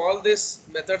know all these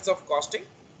methods of costing,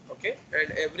 okay,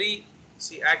 and every,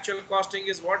 see, actual costing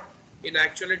is what in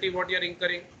actuality what you are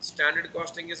incurring, standard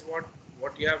costing is what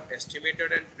you have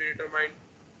estimated and predetermined,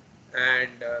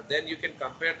 and then you can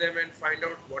compare them and find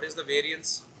out what is the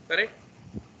variance, correct?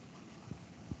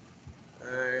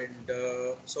 And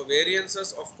so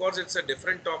variances, of course, it's a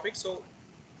different topic. So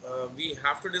we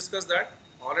have to discuss that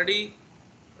already.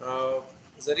 Uh,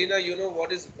 Zarina, you know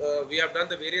what is, we have done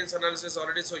the variance analysis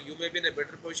already, so you may be in a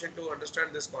better position to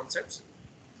understand these concepts.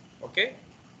 Okay.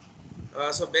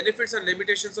 So benefits and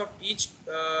limitations of each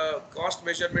cost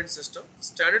measurement system.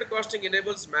 Standard costing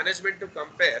enables management to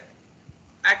compare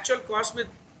actual cost with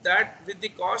the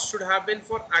cost should have been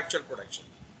for actual production.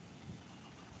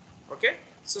 Okay,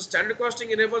 so standard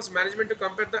costing enables management to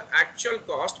compare the actual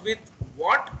cost with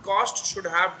what cost should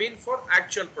have been for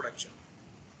actual production.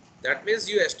 That means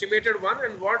you estimated one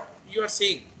and what you are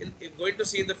seeing going to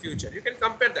see in the future. You can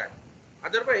compare that.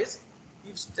 Otherwise,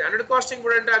 if standard costing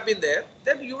wouldn't have been there,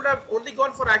 then you would have only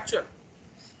gone for actual.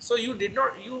 So you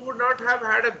would not have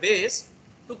had a base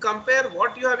to compare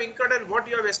what you have incurred and what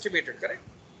you have estimated, correct?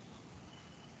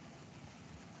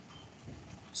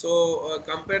 So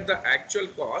compare the actual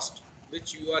cost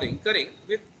which you are incurring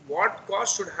with what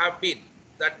cost should have been.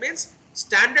 That means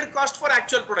standard cost for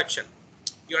actual production.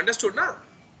 You understood now?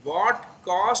 What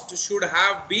cost should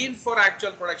have been for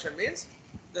actual production means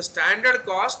the standard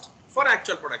cost for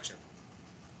actual production.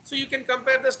 So you can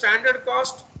compare the standard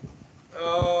cost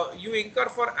you incur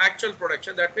for actual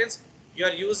production. That means you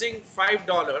are using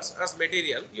 $5 as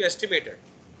material. You estimated.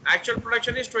 Actual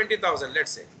production is 20,000.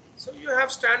 Let's say. So you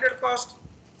have standard cost,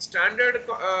 standard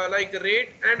like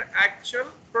rate and actual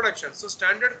production. So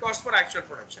standard cost for actual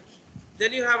production.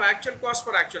 Then you have actual cost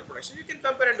for actual production. You can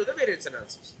compare and do the variance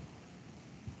analysis.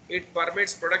 It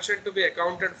permits production to be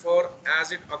accounted for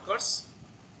as it occurs,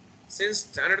 since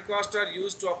standard costs are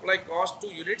used to apply cost to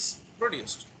units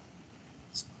produced.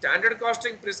 Standard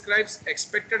costing prescribes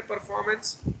expected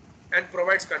performance and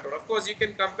provides control. Of course, you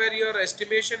can compare your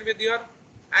estimation with your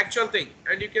actual thing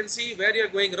and you can see where you are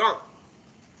going wrong.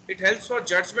 It helps for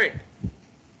judgment.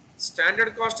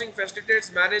 Standard costing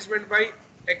facilitates management by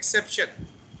exception,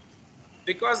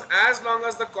 because as long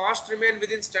as the costs remain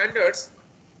within standards,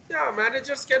 yeah,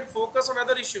 managers can focus on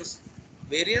other issues.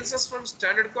 Variances from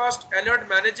standard cost alert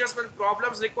managers when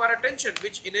problems require attention,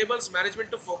 which enables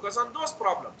management to focus on those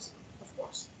problems. Of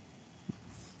course.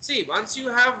 See, once you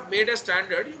have made a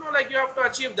standard, you know, like you have to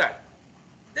achieve that.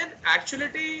 Then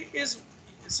actuality is,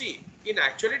 see, in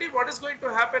actuality, what is going to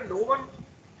happen? No one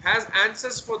has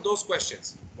answers for those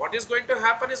questions. What is going to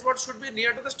happen is what should be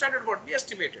near to the standard, what we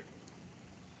estimated.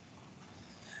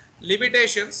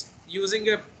 Limitations: using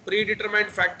a predetermined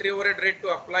factory overhead rate to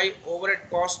apply overhead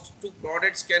cost to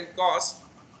products can cause,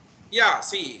 yeah,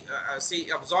 see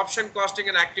absorption costing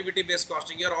and activity based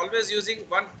costing. You are always using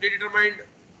one predetermined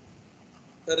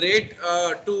rate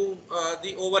to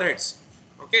the overheads.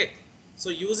 Okay,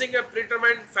 so using a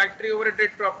predetermined factory overhead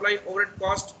rate to apply overhead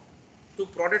cost to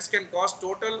products can cause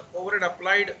total overhead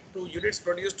applied to units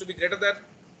produced to be greater than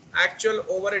actual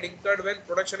overhead incurred when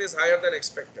production is higher than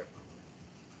expected.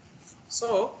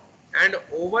 So, and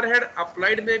overhead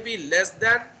applied may be less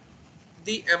than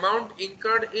the amount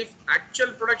incurred if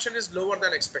actual production is lower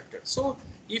than expected. So,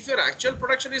 if your actual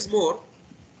production is more,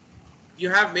 you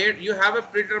have a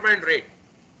predetermined rate,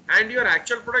 and your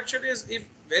actual production is if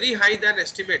very high than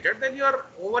estimated, then your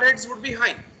overheads would be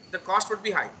high, the cost would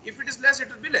be high. If it is less, it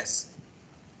will be less.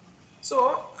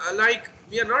 So, like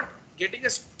we are not getting a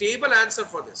stable answer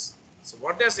for this. So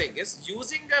what they are saying is,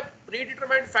 using a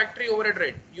predetermined factory overhead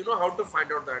rate, you know how to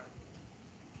find out that.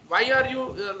 Why are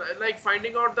you like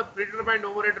finding out the predetermined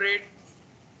overhead rate?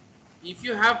 If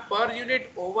you have per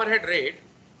unit overhead rate,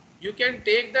 you can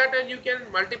take that and you can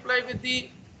multiply with the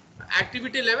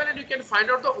activity level and you can find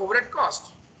out the overhead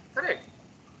cost. Correct?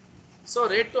 So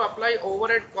rate to apply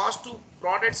overhead cost to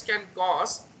products can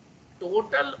cause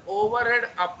total overhead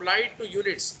applied to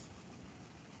units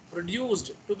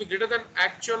produced to be greater than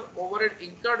actual overhead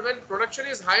incurred when production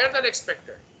is higher than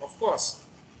expected. Of course.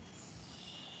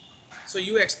 So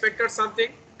you expected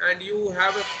something and you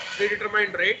have a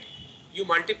predetermined rate, you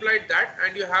multiplied that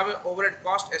and you have an overhead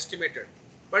cost estimated.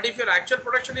 But if your actual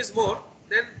production is more,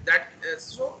 then that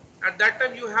so at that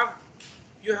time you have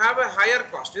a higher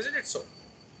cost, isn't it so?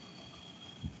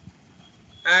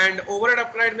 And overhead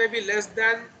applied may be less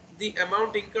than the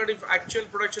amount incurred if actual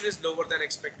production is lower than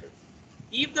expected.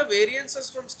 If the variances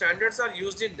from standards are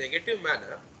used in negative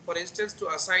manner, for instance to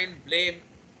assign blame,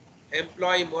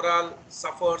 employee morale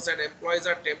suffers and employees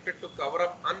are tempted to cover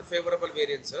up unfavorable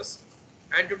variances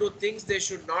and to do things they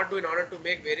should not do in order to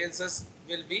make variances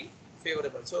will be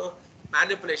favorable. So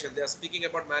manipulation, they are speaking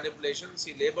about manipulation.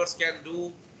 See, laborers can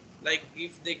do, like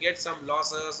if they get some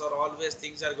losses or always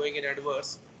things are going in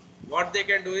adverse, what they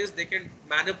can do is they can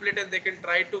manipulate and they can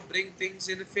try to bring things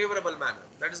in a favorable manner.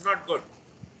 That is not good.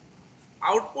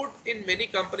 Output in many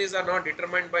companies are not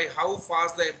determined by how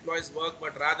fast the employees work,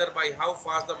 but rather by how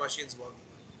fast the machines work.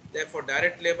 Therefore,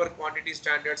 direct labor quantity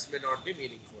standards may not be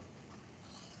meaningful.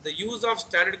 The use of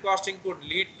standard costing could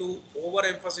lead to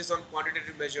overemphasis on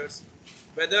quantitative measures,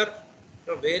 whether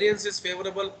the variance is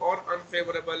favorable or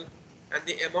unfavorable, and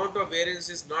the amount of variance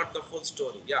is not the full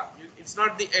story. Yeah, it's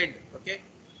not the end. Okay,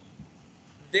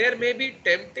 there may be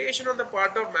temptation on the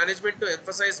part of management to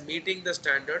emphasize meeting the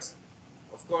standards.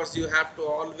 Of course, you have to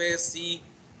always see,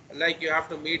 like you have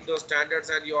to meet those standards,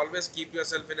 and you always keep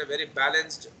yourself in a very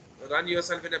balanced, run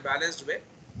yourself in a balanced way.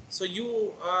 So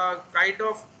you kind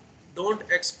of don't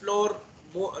explore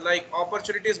more like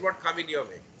opportunities what come in your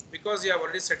way, because you have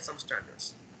already set some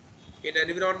standards. In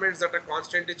environments that are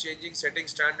constantly changing, setting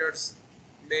standards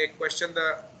may question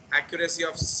the accuracy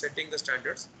of setting the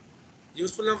standards.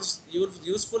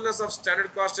 Usefulness of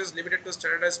standard cost is limited to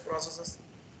standardized processes.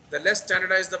 The less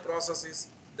standardized the process is,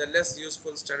 the less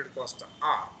useful standard costs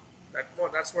are.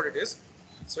 That's what it is.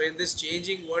 So in this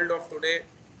changing world of today,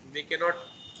 we cannot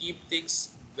keep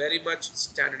things very much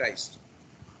standardized.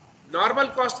 Normal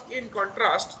cost, in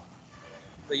contrast,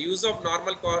 the use of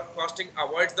normal costing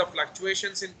avoids the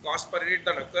fluctuations in cost per unit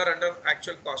that occur under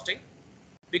actual costing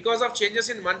because of changes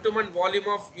in month-to-month volume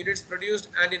of units produced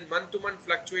and in month-to-month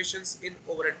fluctuations in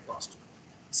overhead cost.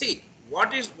 See,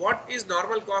 what is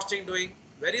normal costing doing?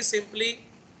 Very simply,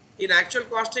 in actual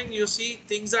costing, you see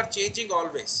things are changing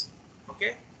always,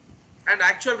 okay, and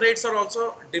actual rates are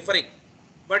also differing.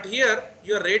 But here,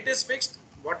 your rate is fixed.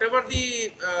 Whatever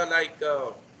the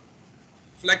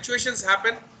fluctuations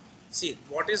happen. See,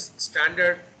 what is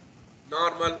standard,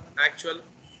 normal, actual?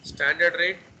 Standard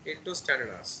rate into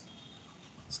standard hours,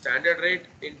 standard rate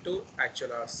into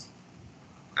actual hours,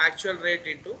 actual rate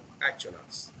into actual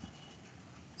hours.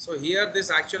 So here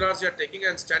this actual hours you are taking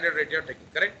and standard rate you are taking,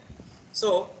 correct?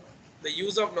 So the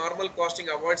use of normal costing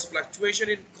avoids fluctuation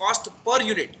in cost per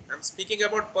unit. I'm speaking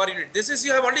about per unit. This is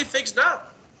you have already fixed now.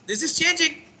 This is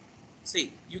changing.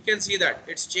 See, you can see that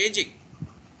it's changing.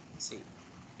 See,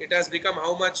 it has become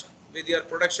how much with your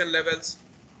production levels?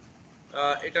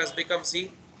 It has become,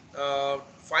 see,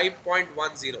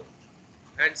 5.10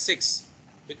 and 6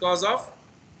 because of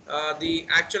the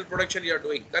actual production you are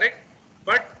doing, correct?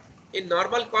 But in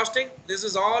normal costing, this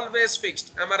is always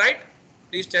fixed. Am I right?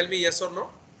 Please tell me yes or no.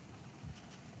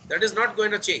 That is not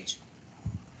going to change.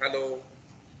 Hello.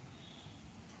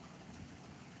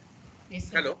 Yes,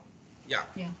 sir. Hello. Yeah.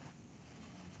 Yeah.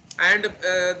 And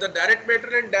the direct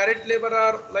material and direct labor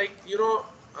are like,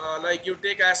 like you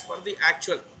take as per the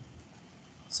actual.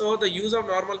 So the use of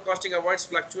normal costing avoids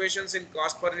fluctuations in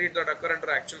cost per unit that occur under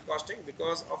actual costing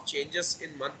because of changes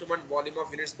in month-to-month volume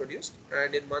of units produced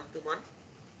and in month-to-month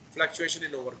fluctuation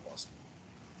in over cost.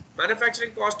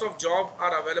 Manufacturing cost of job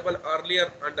are available earlier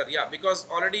under, yeah, because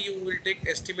already you will take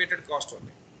estimated cost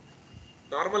only.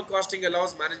 Normal costing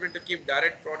allows management to keep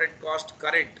direct product cost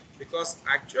current because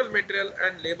actual material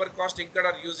and labor cost incurred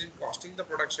are used in costing the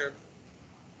production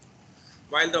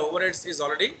while the overheads is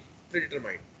already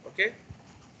predetermined. Okay.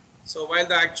 So while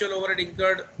the actual overhead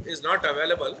incurred is not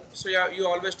available, so yeah, you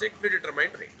always take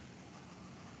predetermined rate.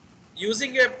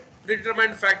 Using a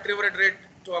predetermined factory overhead rate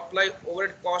to apply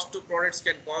overhead cost to products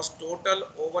can cause total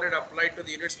overhead applied to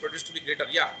the units produced to be greater.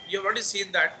 Yeah, you have already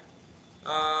seen that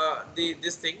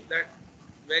this thing that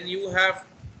when you have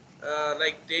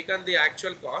like taken the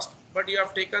actual cost, but you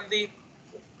have taken the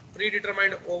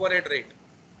predetermined overhead rate.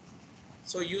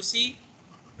 So you see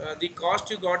the cost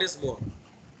you got is more,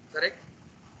 correct?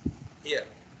 Here.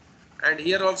 And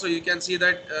here also you can see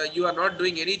that you are not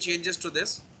doing any changes to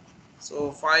this.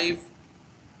 So 5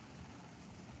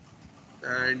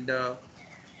 and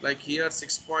like here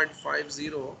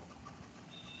 6.50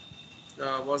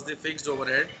 was the fixed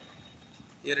overhead.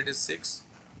 Here it is 6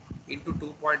 into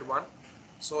 2.1.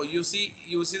 So you see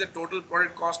the total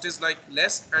product cost is like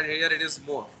less and here it is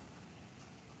more.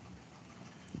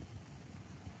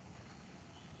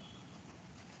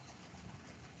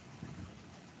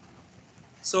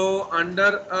 So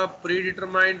under a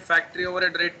predetermined factory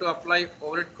overhead rate to apply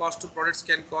overhead cost to products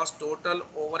can cause total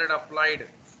overhead applied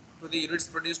to the units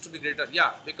produced to be greater.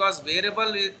 Yeah, because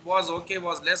variable was okay,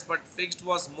 was less, but fixed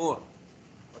was more.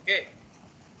 Okay,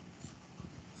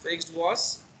 fixed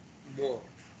was more.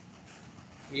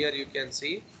 Here you can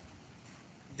see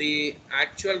the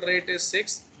actual rate is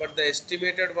 6, but the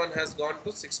estimated one has gone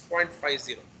to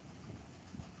 6.50.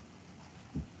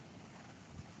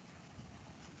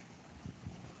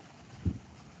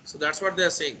 So that's what they are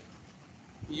saying.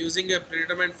 Using a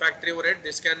predetermined factory overhead,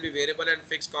 this can be variable and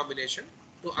fixed combination.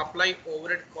 To apply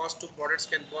overhead cost to products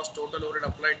can cause total overhead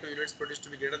applied to units produced to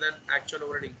be greater than actual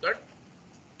overhead incurred.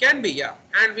 Can be, yeah.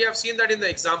 And we have seen that in the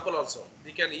example also.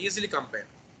 We can easily compare.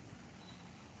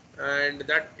 and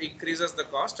that increases the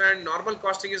cost. And normal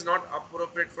costing is not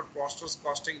appropriate for process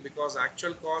costing because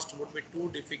actual cost would be too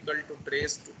difficult to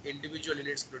trace to individual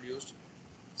units produced.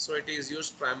 So it is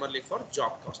used primarily for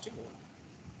job costing only.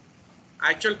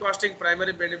 Actual costing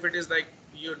primary benefit is like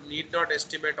you need not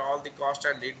estimate all the cost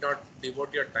and need not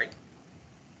devote your time.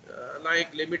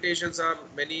 Like limitations are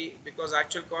many because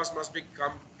actual cost must be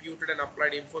computed and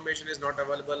applied. Information is not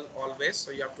available always,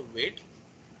 so you have to wait.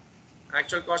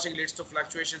 Actual costing leads to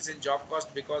fluctuations in job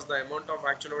cost because the amount of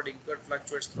actual load incurred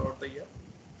fluctuates throughout the year.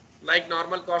 Like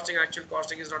normal costing, actual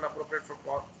costing is not appropriate for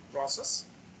process,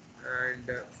 and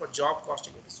for job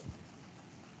costing it is okay.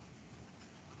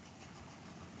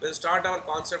 We'll start our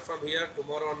concept from here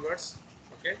tomorrow onwards,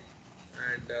 okay?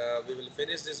 And we will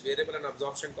finish this variable and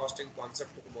absorption costing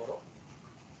concept tomorrow.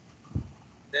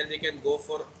 Then we can go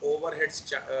for overheads.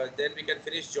 Then we can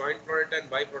finish joint product and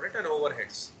byproduct and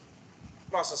overheads.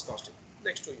 Process costing.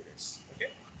 Next 2 units.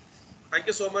 Okay. Thank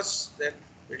you so much. Then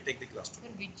we'll take the class Sir,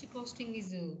 tomorrow. which costing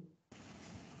is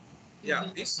Yeah, suitable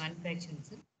for please. manufacturing,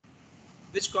 sir?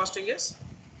 Which costing is?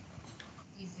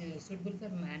 Is suitable for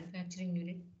manufacturing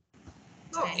unit?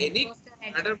 No, Standard cost or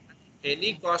actual? madam,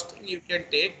 any costing you can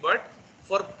take, but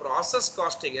for process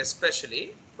costing,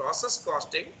 especially process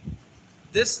costing,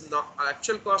 this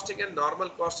actual costing and normal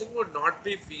costing would not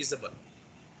be feasible.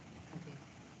 Okay.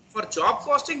 For job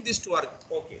costing, these two are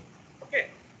okay. Okay.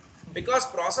 Because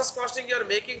process costing you are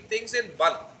making things in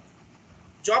bulk.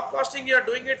 Job costing you are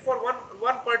doing it for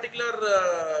one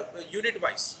particular unit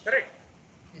wise, correct?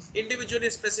 Yes, sir. Individually,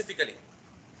 specifically.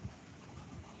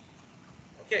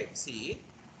 Okay. See,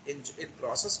 in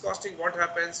process costing, what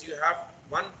happens? You have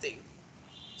one thing.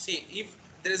 See, if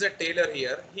there is a tailor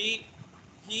here, he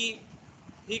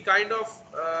he kind of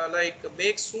like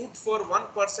makes suit for one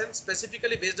person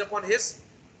specifically based upon his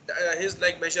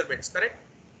like measurements, correct?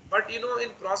 But you know,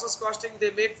 in process costing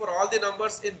they make for all the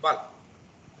numbers in bulk.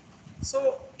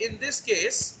 So in this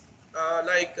case,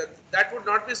 that would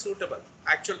not be suitable,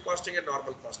 actual costing and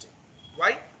normal costing.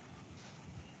 Why?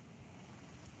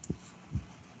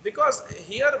 Because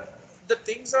here the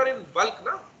things are in bulk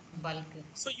now. Bulk.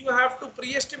 So you have to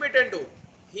pre-estimate and do.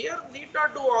 Here need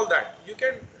not do all that. You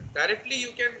can directly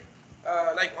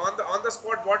like on the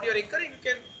spot what you are incurring,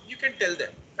 you can tell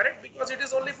them, correct? Because it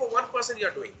is only for one person you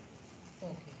are doing.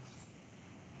 Okay.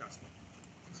 That's all.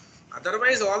 Yes.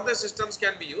 Otherwise, all the systems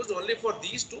can be used only for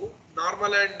these two.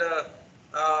 Normal and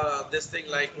this thing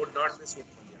like Actual would not cost. be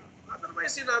suitable. Yeah.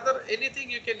 Otherwise, in other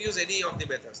anything you can use any of the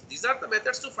methods. These are the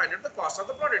methods to find out the cost of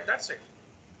the product. That's it.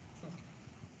 Okay.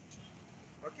 Sure.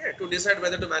 Okay, to decide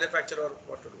whether to manufacture or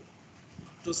what to do.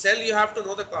 To sell, you have to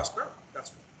know the cost now.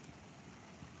 That's all.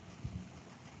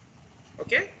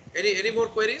 Okay. Any more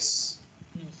queries?